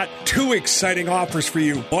have got two exciting offers for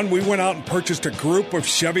you. One, we went out and purchased a group of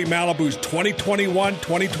Chevy Malibus, 2021,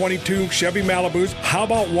 2022 Chevy Malibus. How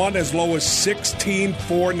about one as low as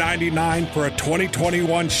 $16,499 for a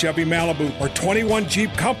 2021 Chevy Malibu? Or 21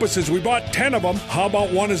 Jeep Compasses. We bought 10 of them. How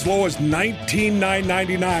about one as low as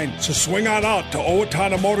 $19,999? So swing on out to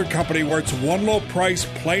Owatonna Motor Company, where it's one low price,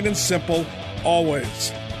 plain and simple,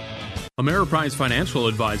 always. Ameriprise Financial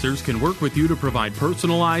Advisors can work with you to provide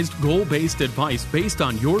personalized, goal-based advice based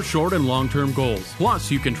on your short and long-term goals.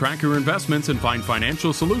 Plus, you can track your investments and find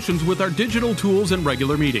financial solutions with our digital tools and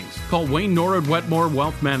regular meetings. Call Wayne Norwood Wetmore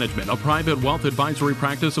Wealth Management, a private wealth advisory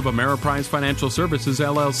practice of Ameriprise Financial Services,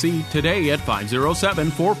 LLC, today at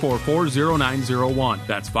 507-444-0901.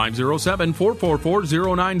 That's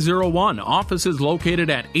 507-444-0901. Office is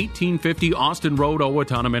located at 1850 Austin Road,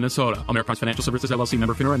 Owatonna, Minnesota. Ameriprise Financial Services, LLC,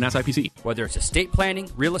 member FINRA and SIPC. Whether it's estate planning,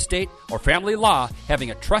 real estate, or family law,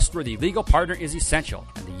 having a trustworthy legal partner is essential,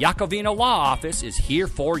 and the Iacovino Law Office is here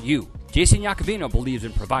for you. Jason Iacovino believes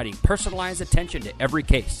in providing personalized attention to every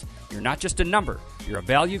case. You're not just a number, you're a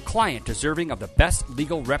valued client deserving of the best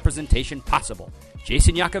legal representation possible.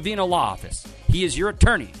 Jason Iacovino Law Office. He is your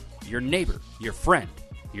attorney, your neighbor, your friend,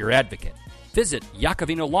 your advocate. Visit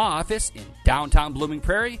Iacovino Law Office in downtown Blooming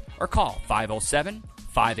Prairie or call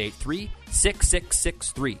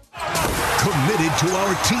 507-583-6663. Committed to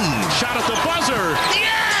our team. Shot at the buzzer.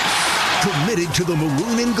 Yes! Committed to the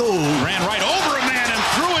maroon and gold. Ran right over a man and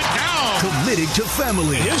threw it down. Committed to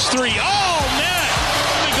family. His three, net.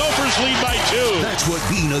 The Gophers lead by 2. That's what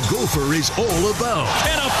being a Gopher is all about.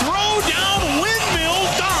 And a throw down windmill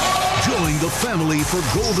dunk. Join the family for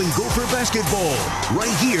Golden Gopher basketball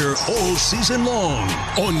right here all season long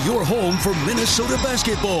on your home for Minnesota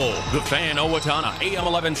basketball. The Fan, Owatonna, AM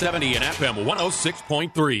 1170 and FM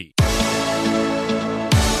 106.3.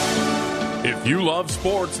 If you love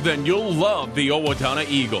sports, then you'll love the Owatonna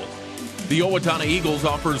Eagles. The Owatonna Eagles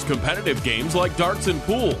offers competitive games like darts and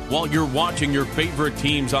pool while you're watching your favorite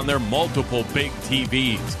teams on their multiple big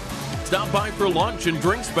TVs. Stop by for lunch and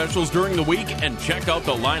drink specials during the week and check out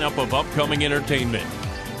the lineup of upcoming entertainment.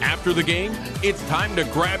 After the game, it's time to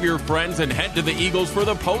grab your friends and head to the Eagles for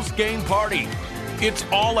the post-game party. It's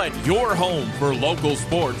all at your home for local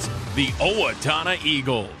sports, the Owatonna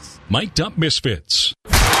Eagles. Mic'd Up Misfits.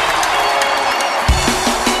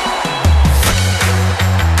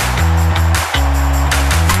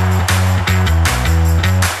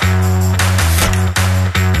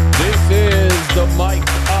 The Mic'd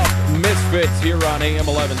Up Misfits here on AM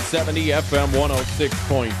 1170, FM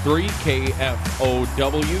 106.3,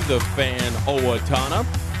 KFOW, The Fan, Owatonna.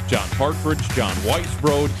 John Partridge, John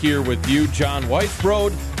Weisbrod here with you. John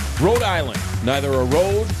Weisbrod, Rhode Island. Neither a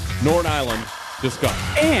road nor an island. Discuss.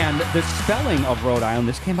 And the spelling of Rhode Island,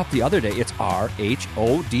 this came up the other day. It's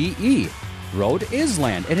R-H-O-D-E. Rhode is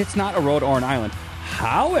land, and it's not a road or an island.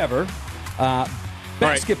 However,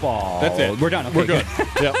 basketball. Right. That's it. We're done. Okay, we're good.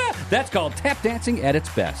 Yep. That's called tap dancing at its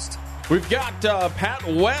best. We've got Pat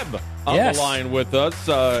Webb on the line with us,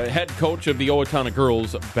 head coach of the Owatonna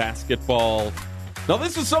girls basketball. Now,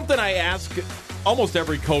 this is something I ask almost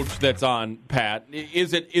every coach that's on, Pat.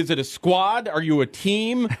 Is it a squad? Are you a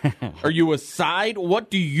team? Are you a side? What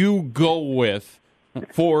do you go with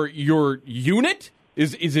for your unit?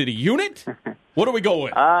 Is it a unit? What do we go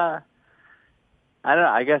with? I don't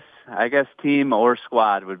know. I guess team or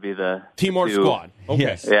squad would be the team or two. Squad. Okay.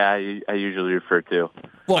 Yes. Yeah, I usually refer to.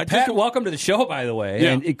 Well, Pat, welcome to the show, by the way.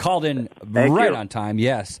 Yeah. And it called in Thank right you. on time.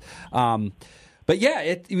 Yes. But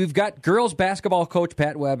yeah, we've got girls basketball coach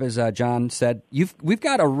Pat Webb, as John said. We've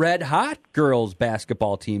got a red hot girls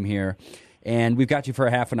basketball team here, and we've got you for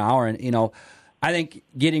a half an hour. And I think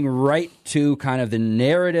getting right to kind of the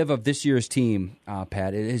narrative of this year's team,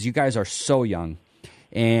 Pat, is you guys are so young.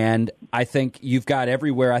 And I think you've got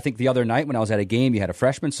everywhere. I think the other night when I was at a game, you had a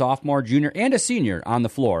freshman, sophomore, junior, and a senior on the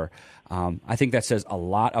floor. I think that says a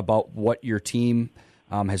lot about what your team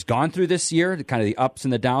has gone through this year, kind of the ups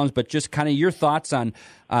and the downs, but just kind of your thoughts on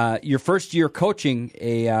your first year coaching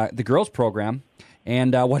the girls program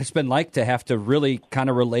and what it's been like to have to really kind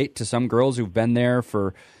of relate to some girls who've been there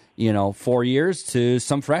for 4 years to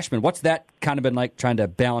some freshmen. What's that kind of been like, trying to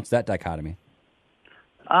balance that dichotomy?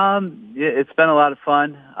 It's been a lot of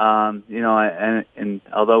fun. And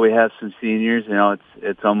although we have some seniors,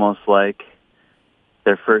 it's almost like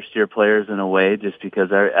they're first year players in a way, just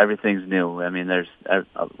because everything's new. I mean, there's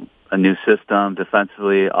a new system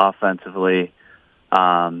defensively, offensively,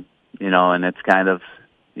 and it's kind of,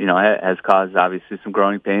 it has caused obviously some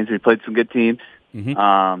growing pains. We played some good teams.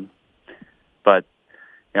 Mm-hmm. But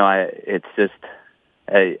it's just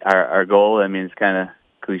our goal. I mean, it's kind of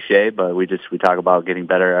cliche, but we talk about getting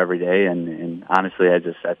better every day, and honestly, I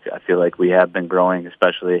feel like we have been growing,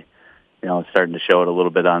 especially starting to show it a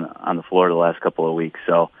little bit on the floor the last couple of weeks.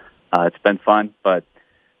 So it's been fun, but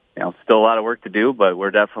still a lot of work to do. But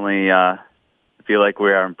we're definitely feel like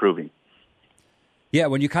we are improving. Yeah,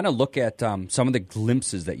 when you kind of look at some of the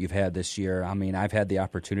glimpses that you've had this year, I mean, I've had the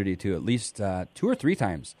opportunity to at least 2 or 3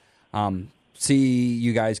 times see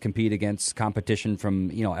you guys compete against competition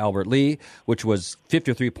from, Albert Lee, which was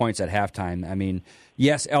 53 points at halftime. I mean,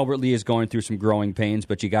 yes, Albert Lee is going through some growing pains,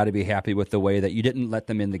 but you got to be happy with the way that you didn't let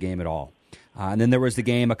them in the game at all. And then there was the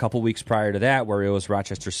game a couple weeks prior to that where it was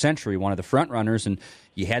Rochester Century, one of the front runners, and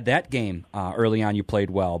you had that game early on. You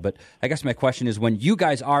played well. But I guess my question is, when you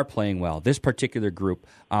guys are playing well, this particular group,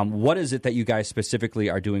 what is it that you guys specifically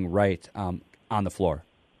are doing right on the floor?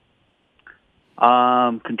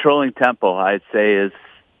 Controlling tempo, I'd say,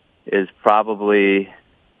 is probably,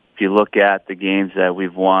 if you look at the games that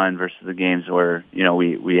we've won versus the games where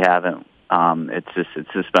we haven't. It's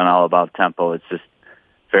just been all about tempo. It's just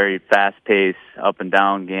very fast paced, up and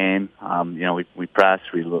down game. We press,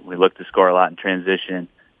 we look to score a lot in transition.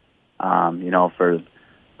 For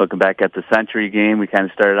looking back at the Century game, we kind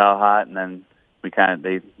of started out hot, and then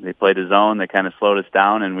they played a zone. They kind of slowed us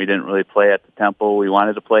down, and we didn't really play at the tempo we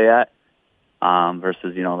wanted to play at.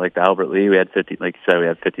 Versus, like the Albert Lee, we had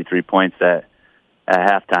 53 points at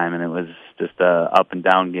halftime, and it was just a up and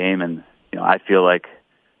down game. And I feel like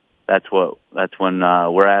that's when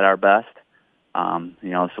we're at our best.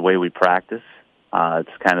 It's the way we practice.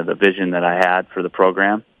 It's kind of the vision that I had for the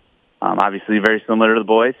program. Obviously, very similar to the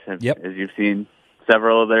boys, as you've seen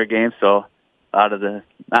several of their games. So, out of the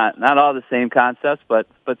not all the same concepts, but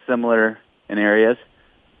similar in areas.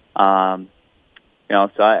 So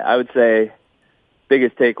I would say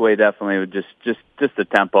biggest takeaway definitely would just the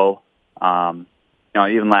tempo.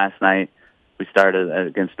 Even last night we started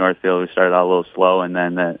against Northfield. We started out a little slow, and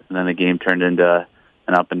then the game turned into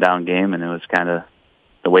an up and down game, and it was kind of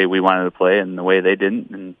the way we wanted to play and the way they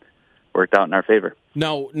didn't, and worked out in our favor.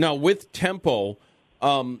 Now with tempo,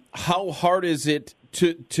 how hard is it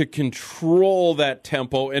to control that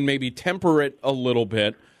tempo and maybe temper it a little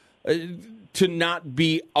bit? To not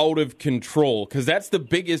be out of control, because that's the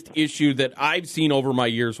biggest issue that I've seen over my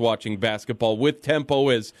years watching basketball with tempo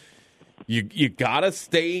is you got to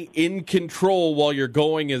stay in control while you're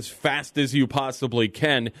going as fast as you possibly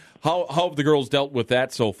can. How have the girls dealt with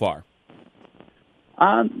that so far?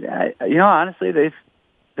 Honestly, they've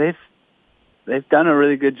done a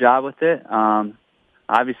really good job with it.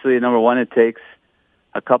 Obviously, number one, it takes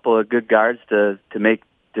a couple of good guards to make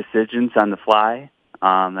decisions on the fly.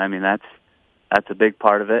 That's a big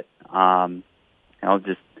part of it.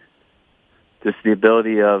 Just the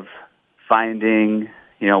ability of finding,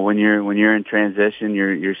 when you're in transition,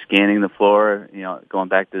 you're scanning the floor, going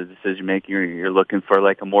back to the decision making, you're looking for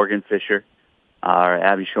like a Morgan Fisher or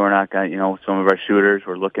Abby Shornock, some of our shooters.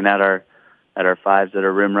 We're looking at our fives that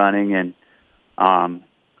are rim running, and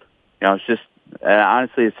it's just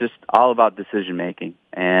honestly, it's just all about decision making.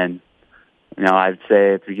 And I'd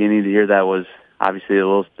say at the beginning of the year that was obviously a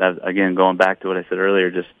little, again, going back to what I said earlier,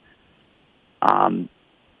 just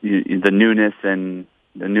the newness and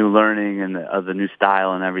the new learning and of the new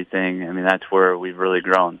style and everything. I mean, that's where we've really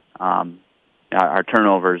grown. Our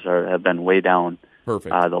turnovers have been way down.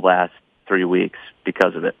 Perfect. The last 3 weeks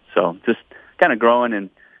because of it. So just kind of growing, and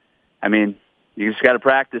I mean, you just got to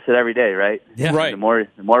practice it every day, right? Yeah. Right. The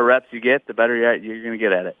more reps you get, the better you're going to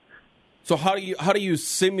get at it. So how do you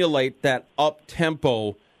simulate that up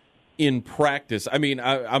tempo in practice? I mean,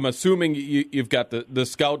 I'm assuming you've got the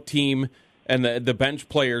scout team and the bench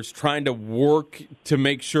players trying to work to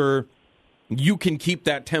make sure you can keep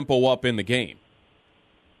that tempo up in the game.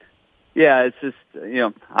 Yeah, it's just,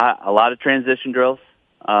 a lot of transition drills.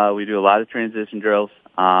 We do a lot of transition drills.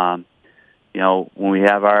 When we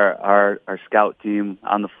have our scout team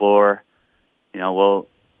on the floor,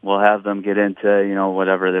 we'll have them get into,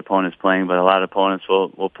 whatever the opponent's playing, but a lot of opponents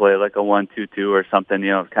will play like a 1-2-2 or something,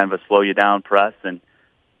 kind of a slow you down press, and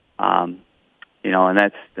and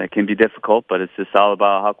that can be difficult, but it's just all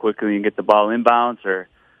about how quickly you can get the ball inbounds or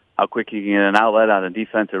how quick you can get an outlet on a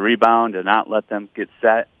defensive rebound and not let them get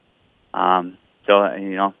set.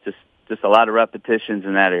 Just a lot of repetitions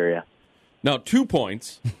in that area. Now, 2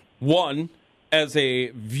 points. One, as a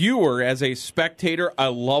viewer, as a spectator, I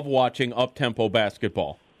love watching up-tempo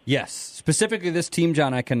basketball. Yes. Specifically this team,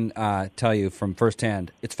 John, I can tell you from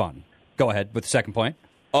firsthand, it's fun. Go ahead with the second point.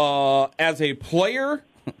 As a player,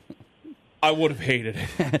 I would have hated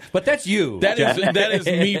it. But that's you. That is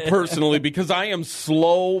me personally, because I am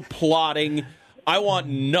slow, plodding. I want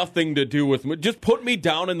nothing to do with me. Just put me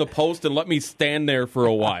down in the post and let me stand there for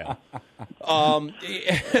a while.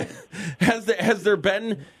 Has there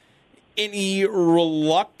been any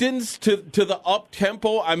reluctance to the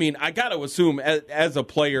up-tempo? I mean, I got to assume as a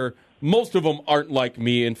player, most of them aren't like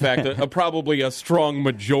me. In fact, probably a strong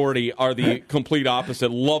majority are the complete opposite,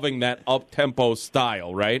 loving that up-tempo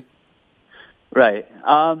style, right? Right.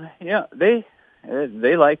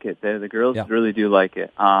 They like it. The girls really do like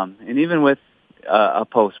it. And even with a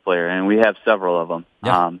post player, and we have several of them.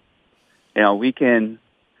 Yeah.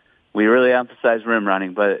 We really emphasize rim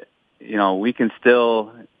running, but we can still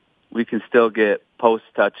get post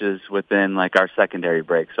touches within like our secondary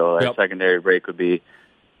break. So our secondary break would be,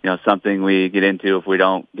 something we get into if we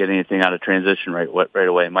don't get anything out of transition right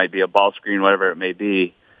away. It might be a ball screen, whatever it may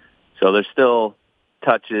be. So there's still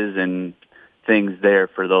touches and things there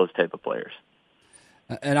for those type of players.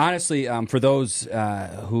 And honestly, for those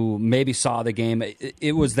who maybe saw the game,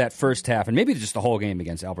 it was that first half, and maybe just the whole game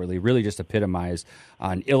against Albert Lee, really just epitomized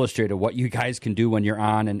and illustrated what you guys can do when you're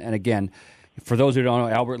on. And again, for those who don't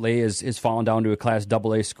know, Albert Lee is fallen down to a Class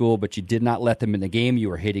AA school, but you did not let them in the game. You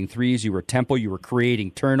were hitting threes, you were tempo, you were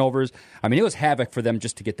creating turnovers. I mean, it was havoc for them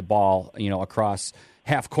just to get the ball, across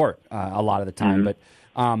half court a lot of the time.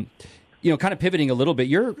 Mm-hmm. But kind of pivoting a little bit,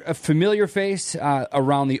 you're a familiar face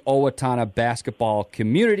around the Owatonna basketball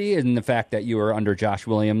community, and the fact that you were under Josh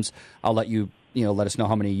Williams. I'll let you, let us know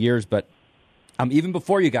how many years. But even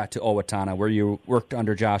before you got to Owatonna, where you worked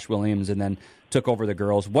under Josh Williams and then took over the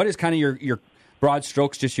girls, what is kind of your broad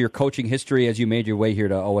strokes, just your coaching history as you made your way here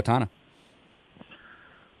to Owatonna?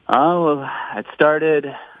 Well, it started.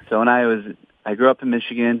 So when I grew up in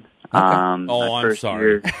Michigan. Okay. I'm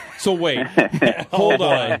sorry. So wait, hold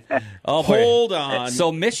on. Hold on.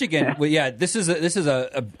 So Michigan, this is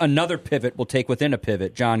another pivot we'll take within a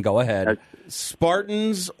pivot. John, go ahead.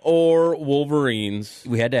 Spartans or Wolverines?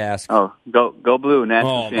 We had to ask. Oh, go blue,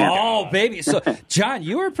 national champion. Oh, baby. So, John,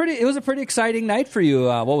 it was a pretty exciting night for you.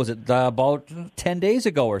 What was it, about 10 days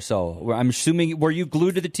ago or so? I'm assuming, were you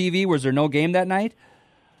glued to the TV? Was there no game that night?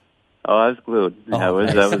 Oh, I was glued. That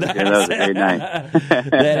was a great night.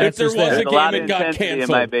 If there was a game, it got canceled. In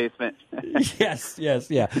my basement. Yes,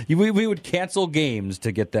 yeah. We would cancel games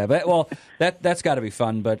to get that. But, well, that's got to be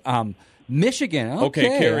fun. But Michigan. Okay,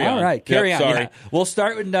 carry on. All right, carry on. Sorry. Yeah. We'll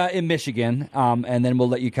start in Michigan, and then we'll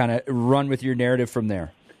let you kind of run with your narrative from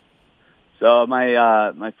there. So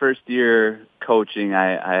my first year coaching,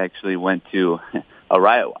 I actually went to our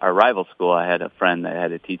rival school. I had a friend that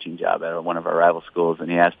had a teaching job at one of our rival schools, and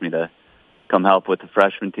he asked me to come help with the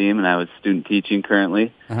freshman team, and I was student teaching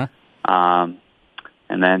currently. Uh-huh.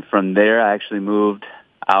 And then from there, I actually moved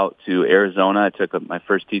out to Arizona. I took my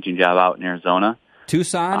first teaching job out in Arizona.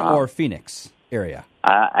 Tucson or Phoenix area?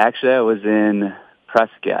 I was in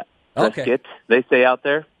Prescott. Okay. Prescott, they say out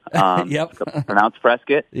there. Yep. Pronounced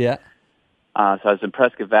Prescott. Yeah. So I was in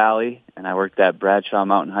Prescott Valley, and I worked at Bradshaw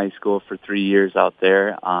Mountain High School for 3 years out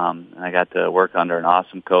there. And I got to work under an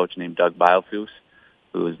awesome coach named Doug Biofus,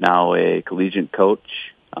 who is now a collegiate coach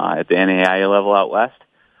at the NAIA level out west.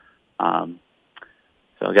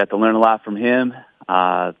 So I got to learn a lot from him.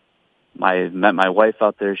 I met my wife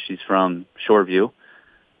out there. She's from Shoreview.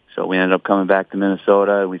 So we ended up coming back to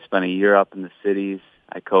Minnesota. We spent a year up in the cities.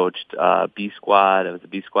 I coached B Squad. I was a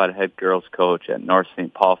B Squad head girls coach at North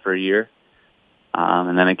St. Paul for a year.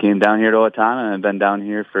 And then I came down here to Owatonna, and I've been down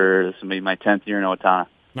here this will be my 10th year in Owatonna.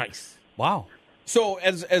 Nice. Wow. So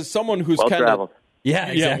as someone who's well-traveled.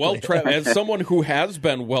 Well-traveled, as someone who has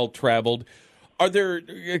been well-traveled, are there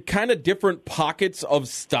kind of different pockets of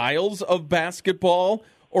styles of basketball,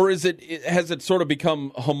 or has it sort of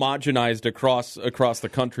become homogenized across the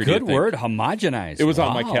country? Good word, homogenized. It was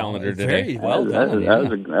on my calendar today. Very well done.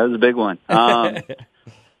 That was a big one.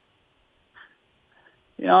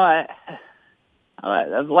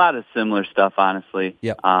 There's a lot of similar stuff, honestly.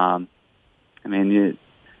 Yep.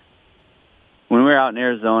 When we were out in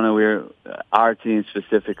Arizona, our team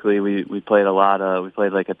specifically, we played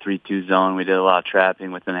like a 3-2 zone. We did a lot of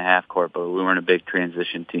trapping within the half court, but we weren't a big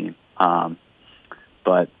transition team.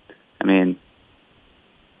 But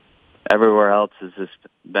everywhere else has just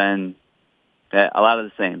been a lot of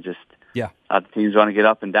the same. Just a lot of teams want to get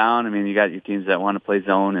up and down. You got your teams that want to play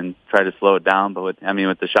zone and try to slow it down, but with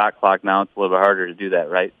the shot clock now, it's a little bit harder to do that,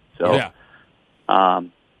 right? So,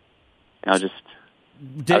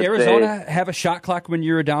 Did Arizona have a shot clock when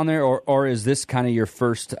you were down there, or is this kind of your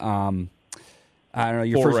first, foray?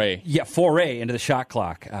 Foray into the shot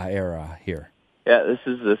clock era here. Yeah, this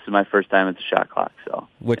is my first time at the shot clock, so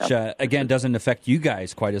which again doesn't affect you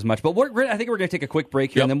guys quite as much. But I think we're going to take a quick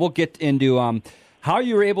break here, and then we'll get into how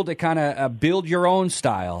you were able to kind of build your own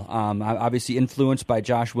style. Obviously influenced by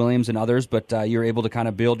Josh Williams and others, but you're able to kind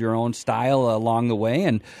of build your own style along the way.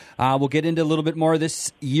 And we'll get into a little bit more of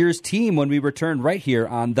this year's team when we return right here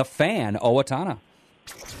on The Fan, Owatonna.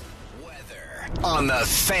 Weather on The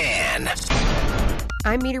Fan.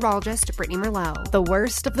 I'm meteorologist Brittany Merlot. The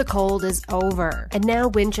worst of the cold is over, and now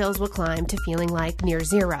wind chills will climb to feeling like near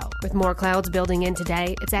zero. With more clouds building in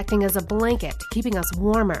today, it's acting as a blanket, keeping us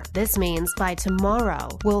warmer. This means by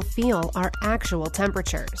tomorrow, we'll feel our actual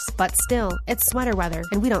temperatures. But still, it's sweater weather,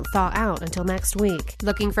 and we don't thaw out until next week.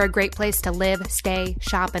 Looking for a great place to live, stay,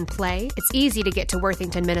 shop, and play? It's easy to get to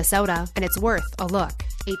Worthington, Minnesota, and it's worth a look.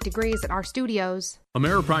 8 degrees at our studios.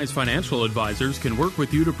 Ameriprise Financial Advisors can work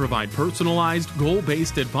with you to provide personalized,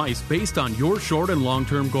 goal-based advice based on your short and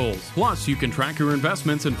long-term goals. Plus, you can track your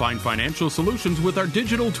investments and find financial solutions with our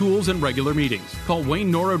digital tools and regular meetings. Call Wayne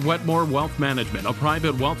Norwood Wetmore Wealth Management, a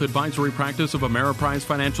private wealth advisory practice of Ameriprise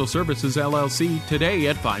Financial Services, LLC, today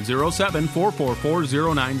at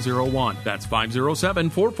 507-444-0901. That's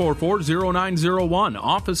 507-444-0901.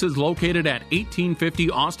 Office is located at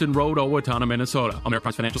 1850 Austin Road, Owatonna, Minnesota.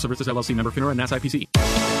 Ameriprise Financial Services, LLC, member FINRA and SIPC.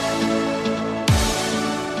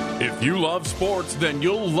 If you love sports, then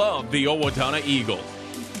you'll love the Owatonna Eagles.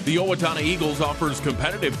 The Owatonna Eagles offers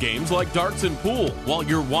competitive games like darts and pool while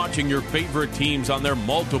you're watching your favorite teams on their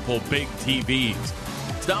multiple big TVs.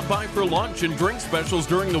 Stop by for lunch and drink specials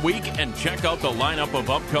during the week and check out the lineup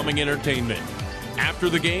of upcoming entertainment. After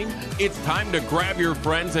the game, it's time to grab your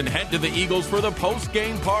friends and head to the Eagles for the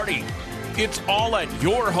post-game party. It's all at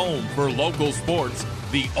your home for local sports,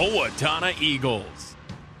 the Owatonna Eagles.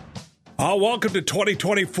 Welcome to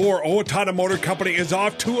 2024. Owatonna Motor Company is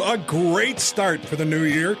off to a great start for the new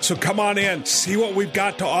year. So come on in, see what we've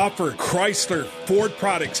got to offer. Chrysler, Ford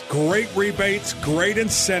products, great rebates, great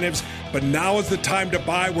incentives. But now is the time to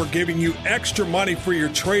buy. We're giving you extra money for your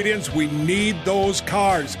trade-ins. We need those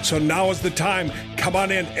cars. So now is the time. Come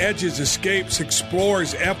on in. Edges, Escapes,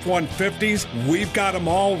 Explorers, F-150s. We've got them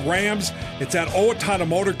all. Rams. It's at Owatonna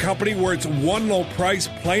Motor Company where it's one low price,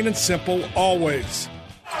 plain and simple, always.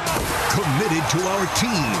 Committed to our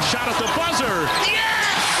team. Shot at the buzzer.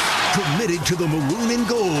 Yes! Committed to the maroon and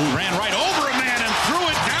gold. Ran right over a man and threw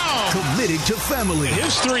it down. Committed to family.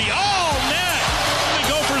 His three. Oh, net. The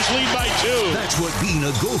Gophers lead by 2. That's what being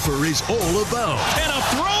a Gopher is all about. And a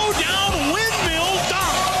throw down windmill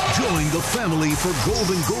dunk. Join the family for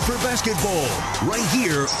Golden Gopher basketball right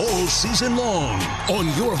here all season long on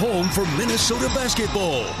your home for Minnesota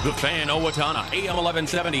basketball. The Fan, Owatonna, AM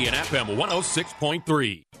 1170 and FM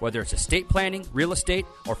 106.3. Whether it's estate planning, real estate,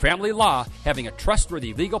 or family law, having a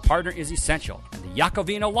trustworthy legal partner is essential, and the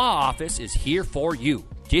Iacovino Law Office is here for you.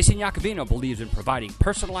 Jason Iacovino believes in providing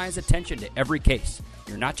personalized attention to every case.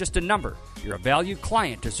 You're not just a number, you're a valued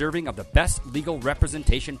client deserving of the best legal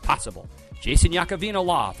representation possible. Jason Iacovino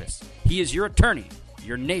Law Office. He is your attorney,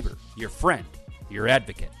 your neighbor, your friend, your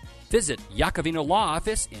advocate. Visit Iacovino Law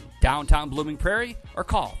Office in downtown Blooming Prairie or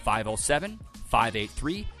call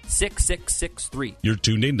 507-583-6663. You're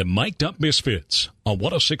tuned in to Mic'd Up Misfits on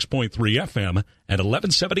 106.3 FM and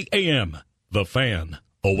 1170 AM. The Fan,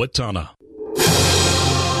 Owatonna.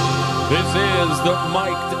 This is the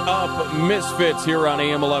Mic'd Up Misfits here on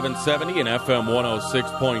AM 1170 and FM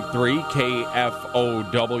 106.3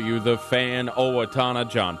 KFOW, The Fan, Owatonna.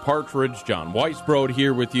 John Partridge, John Weisbrod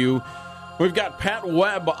here with you. We've got Pat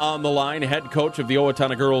Webb on the line, head coach of the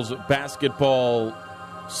Owatonna girls basketball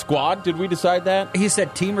squad. Did we decide that? He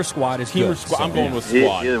said team or squad is team good. Or squad. So. I'm going with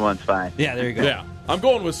squad. Either one's fine. Yeah, there you go. Yeah. I'm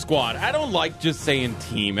going with squad. I don't like just saying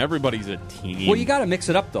team. Everybody's a team. Well, you got to mix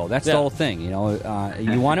it up, though. That's the whole thing. You know,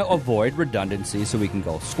 you want to avoid redundancy, so we can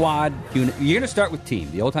go squad. You're going to start with team,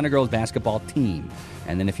 the Owatonna girls basketball team,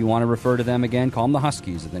 and then if you want to refer to them again, call them the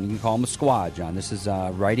Huskies, and then you can call them a squad. John, this is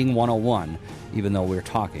writing 101, even though we're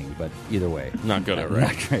talking. But either way, not good at it.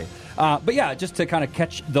 Not great. But yeah, just to kind of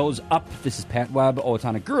catch those up, this is Pat Webb,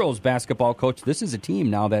 Owatonna girls basketball coach. This is a team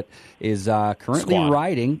now that is currently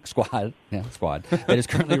riding squad. That is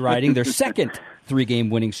currently riding their second 3-game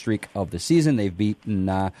winning streak of the season. They've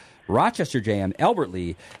beaten Rochester JM, Albert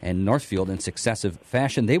Lee, and Northfield in successive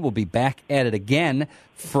fashion. They will be back at it again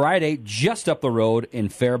Friday, just up the road in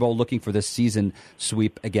Faribault, looking for this season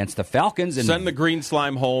sweep against the Falcons. And send the green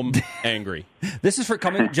slime home angry. This is for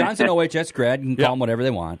coming. John's an OHS grad. You can call them whatever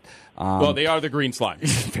they want. Well, they are the green slime.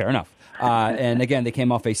 Fair enough. And again, they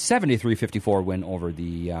came off a 73-54 win over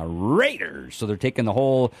the Raiders. So they're taking the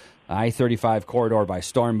whole I-35 corridor by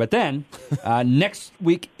storm. But then, next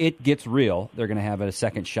week, it gets real. They're going to have a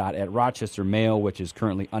second shot at Rochester Mayo, which is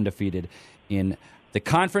currently undefeated in the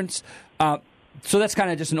conference. So that's kind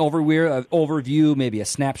of just an overview, maybe a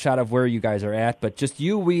snapshot of where you guys are at. But just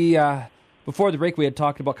you, before the break, we had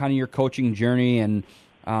talked about kind of your coaching journey, and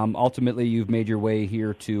ultimately you've made your way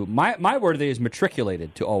here to, my word today is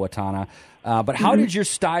matriculated to Owatonna. But how did your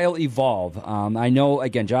style evolve? I know,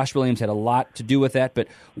 again, Josh Williams had a lot to do with that, but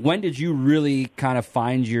when did you really kind of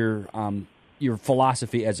find your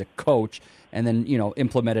philosophy as a coach and then,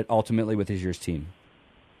 implement it ultimately with this year's team?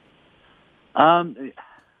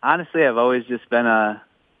 Honestly, I've always just been a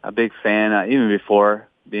big fan, even before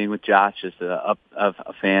being with Josh, just a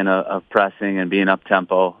fan of pressing and being up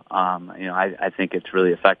tempo. I think it's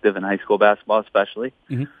really effective in high school basketball, especially.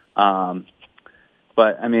 Mm-hmm.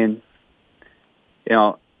 But I mean,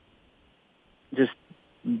 just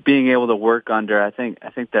being able to work under, I think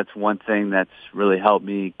that's one thing that's really helped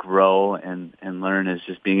me grow and learn is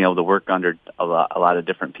just being able to work under a lot of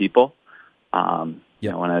different people.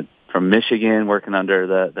 From Michigan, working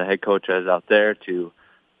under the head coach I was out there, to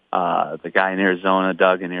the guy in Arizona,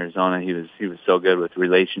 Doug in Arizona. He was so good with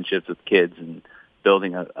relationships with kids and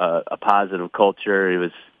building a positive culture. It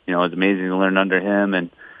was amazing to learn under him, and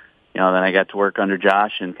then I got to work under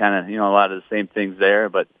Josh and kind of a lot of the same things there,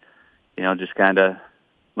 but just kind of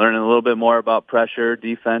learning a little bit more about pressure,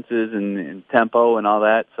 defenses, and tempo and all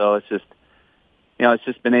that. So it's just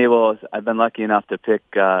been I've been lucky enough to pick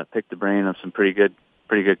the brain of some pretty good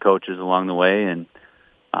coaches along the way, and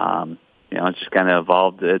it's just kind of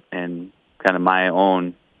evolved it and kind of my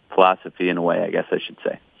own philosophy in a way, I guess I should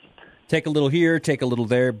say. Take a little here, take a little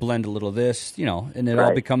there, blend a little of this, and it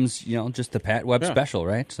all becomes, just the Pat Webb special,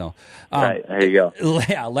 right? So, right, there you go.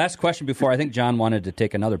 Yeah, last question before I think John wanted to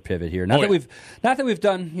take another pivot here. Not that we've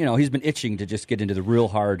done, he's been itching to just get into the real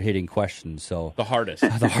hard hitting questions. So the hardest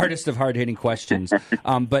of hard hitting questions.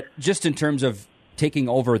 But just in terms of taking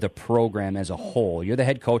over the program as a whole, you're the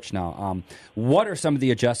head coach now. What are some of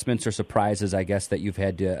the adjustments or surprises, I guess, that you've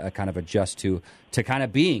had to kind of adjust to kind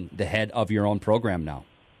of being the head of your own program now?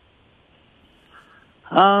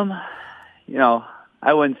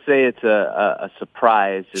 I wouldn't say it's a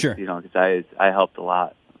surprise, just, sure. Because I helped a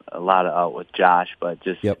lot out with Josh, but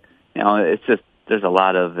just, it's just, there's a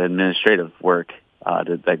lot of administrative work,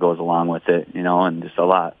 that goes along with it, and just a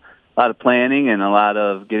lot of planning and a lot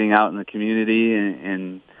of getting out in the community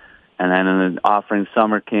and then offering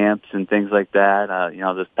summer camps and things like that.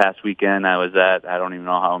 This past weekend I was at, I don't even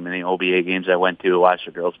know how many OBA games I went to watch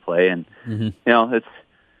the girls play, and, it's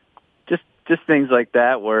just things like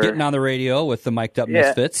that where getting on the radio with the mic'd up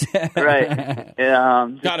Misfits. Right.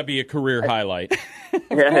 Got to be a career highlight. Yeah,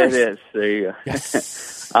 it is. There you go. Yes.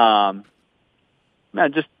 Just a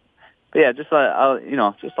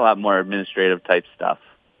lot more administrative type stuff.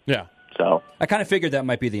 Yeah. So I kind of figured that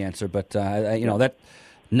might be the answer, but that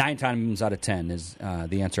 9 times out of 10 is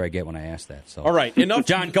the answer I get when I ask that. So all right, enough.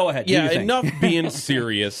 John, go ahead. Yeah, enough being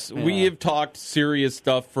serious. Yeah. We have talked serious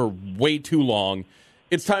stuff for way too long.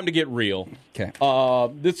 It's time to get real. Okay.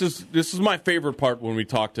 This is my favorite part when we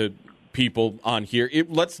talk to people on here.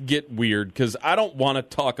 Let's get weird because I don't want to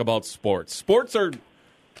talk about sports. Sports are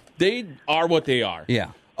what they are. Yeah.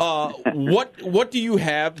 What do you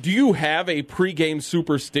have? Do you have a pregame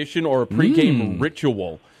superstition or a pregame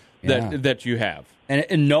ritual that you have?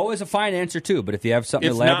 And no is a fine answer, too, but if you have something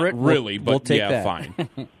it's elaborate, not really, we'll but take yeah, that. fine.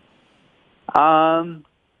 I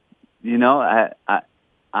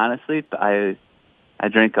honestly, I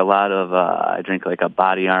drink a lot of, I drink like a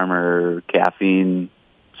Body Armor caffeine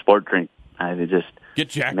sport drink. I just get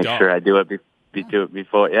jacked make up. sure I do it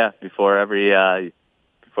before every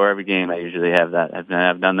game. I usually have that.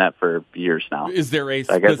 I've done that for years now. Is there a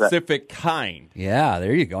specific kind? Yeah,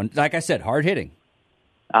 there you go. Like I said, hard hitting.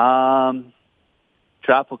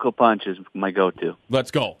 Tropical Punch is my go-to. Let's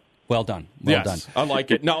go. Well done. Well done. I like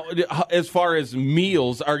it. Now, as far as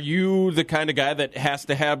meals, are you the kind of guy that has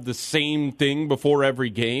to have the same thing before every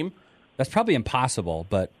game? That's probably impossible,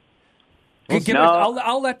 but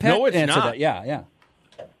I'll let Pat it's answer not. that. Yeah.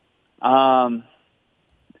 No,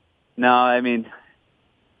 I mean,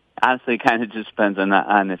 honestly, it kind of just depends on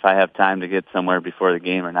if I have time to get somewhere before the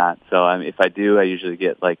game or not. So if I do, I usually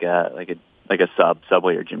get like a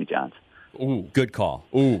Subway or Jimmy John's. Ooh, good call.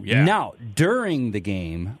 Ooh, yeah. Now, during the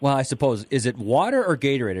game, well, I suppose, is it water or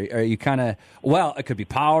Gatorade? Are you kind of, well, it could be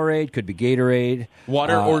Powerade, could be Gatorade.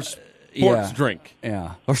 Water or sports drink.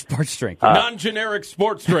 Yeah, or sports drink. Non-generic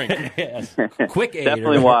sports drink. Yes. Quick aid.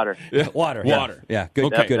 Definitely water. Water. Water. Yeah, good,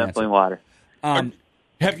 okay. good Definitely answer. water.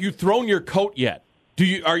 Have you thrown your coat yet?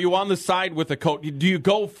 Are you on the side with the coat? Do you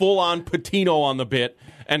go full-on Patino on the bit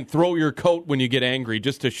and throw your coat when you get angry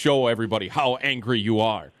just to show everybody how angry you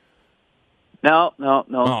are? No.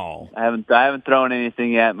 Oh. I haven't thrown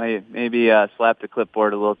anything yet. Maybe slapped the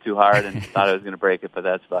clipboard a little too hard and thought I was going to break it, but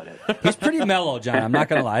that's about it. He's pretty mellow, John. I'm not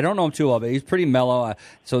going to lie. I don't know him too well, but he's pretty mellow.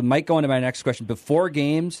 So it might go into my next question. Before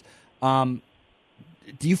games, do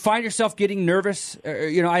you find yourself getting nervous?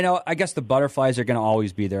 I guess the butterflies are going to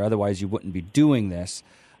always be there. Otherwise, you wouldn't be doing this.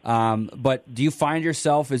 But do you find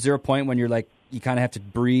yourself, is there a point when you're like, you kind of have to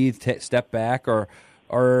breathe, step back, or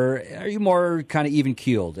are you more kind of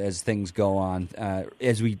even-keeled as things go on,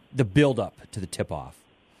 the build-up to the tip-off?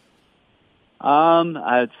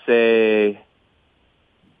 I'd say,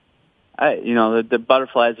 the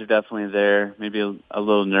butterflies are definitely there. Maybe a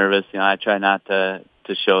little nervous. I try not to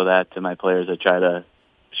show that to my players. I try to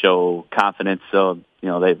show confidence so,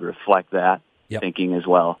 they reflect that thinking as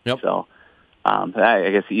well. Yep. So, I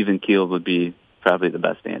guess even-keeled would be probably the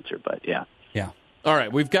best answer, but yeah. Yeah. All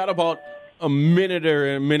right, we've got about a minute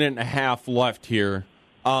or a minute and a half left here.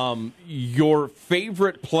 Your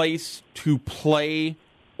favorite place to play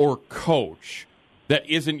or coach that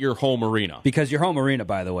isn't your home arena? Because your home arena,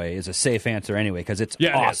 by the way, is a safe answer anyway, because it's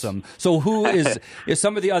awesome. It is. So who is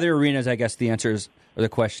some of the other arenas, I guess the answer is, or the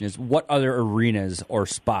question is, what other arenas or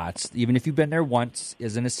spots, even if you've been there once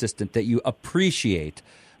as an assistant, that you appreciate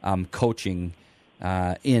coaching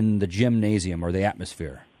in the gymnasium or the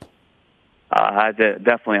atmosphere?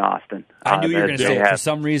 Definitely Austin. I knew you were going to say it for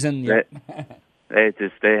some reason. They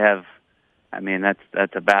have. I mean, that's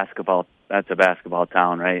a basketball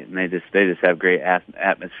town, right? And they just have great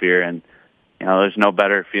atmosphere, and there's no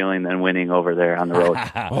better feeling than winning over there on the road.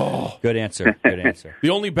 Oh, good answer. Good answer. The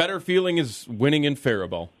only better feeling is winning in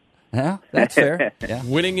Faribault. Yeah, that's fair. Yeah.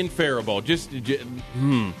 Winning in Faribault. It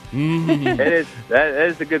is. That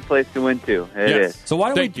is a good place to win too. It is. So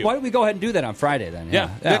why don't we go ahead and do that on Friday then?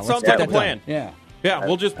 Yeah, that sounds like a plan. Yeah. Yeah,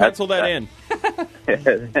 we'll just pencil that in.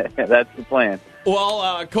 That's the plan.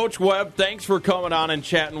 Well, Coach Webb, thanks for coming on and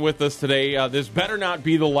chatting with us today. This better not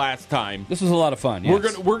be the last time. This was a lot of fun.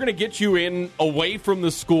 Yes. We're gonna get you in away from the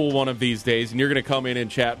school one of these days, and you're gonna come in and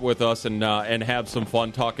chat with us and have some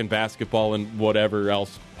fun talking basketball and whatever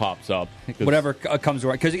else pops up. Whatever comes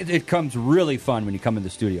around, because it comes really fun when you come in the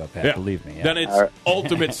studio, Pat. Yeah. Believe me. Yeah. Then it's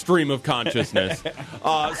ultimate stream of consciousness.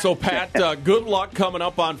 So, Pat, good luck coming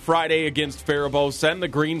up on Friday against Faribault. Send the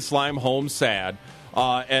green slime home sad.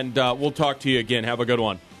 And we'll talk to you again. Have a good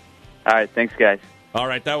one. All right. Thanks, guys. All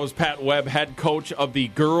right. That was Pat Webb, head coach of the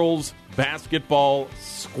girls basketball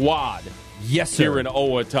squad. Yes, sir. Here in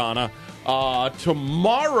Owatonna.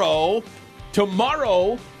 Tomorrow,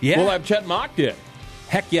 we'll have Chet Mocked.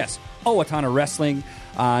 Heck yes. Owatonna Wrestling.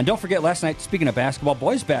 And don't forget, last night, speaking of basketball,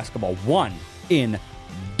 boys basketball won in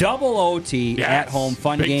double OT at home.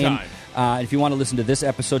 Fun big game. Time. If you want to listen to this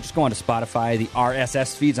episode, just go on to Spotify, the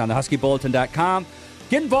RSS feeds on thehuskybulletin.com.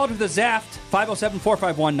 Get involved with the ZAFT,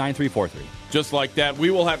 507-451-9343. Just like that,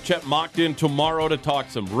 we will have Chet Mocked tomorrow to talk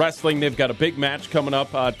some wrestling. They've got a big match coming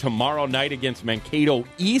up tomorrow night against Mankato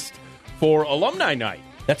East for Alumni Night.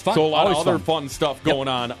 That's fun. So a lot Always of other fun stuff going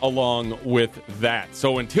on along with that.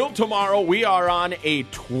 So until tomorrow, we are on a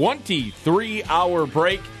 23-hour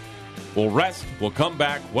break. We'll rest. We'll come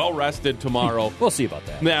back well-rested tomorrow. We'll see about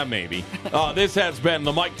that. Nah, maybe. This has been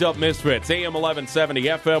the Mic'd Up Misfits, AM 1170,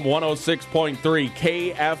 FM 106.3,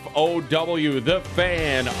 KFOW, The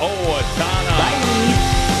Fan, Owatonna. Bye.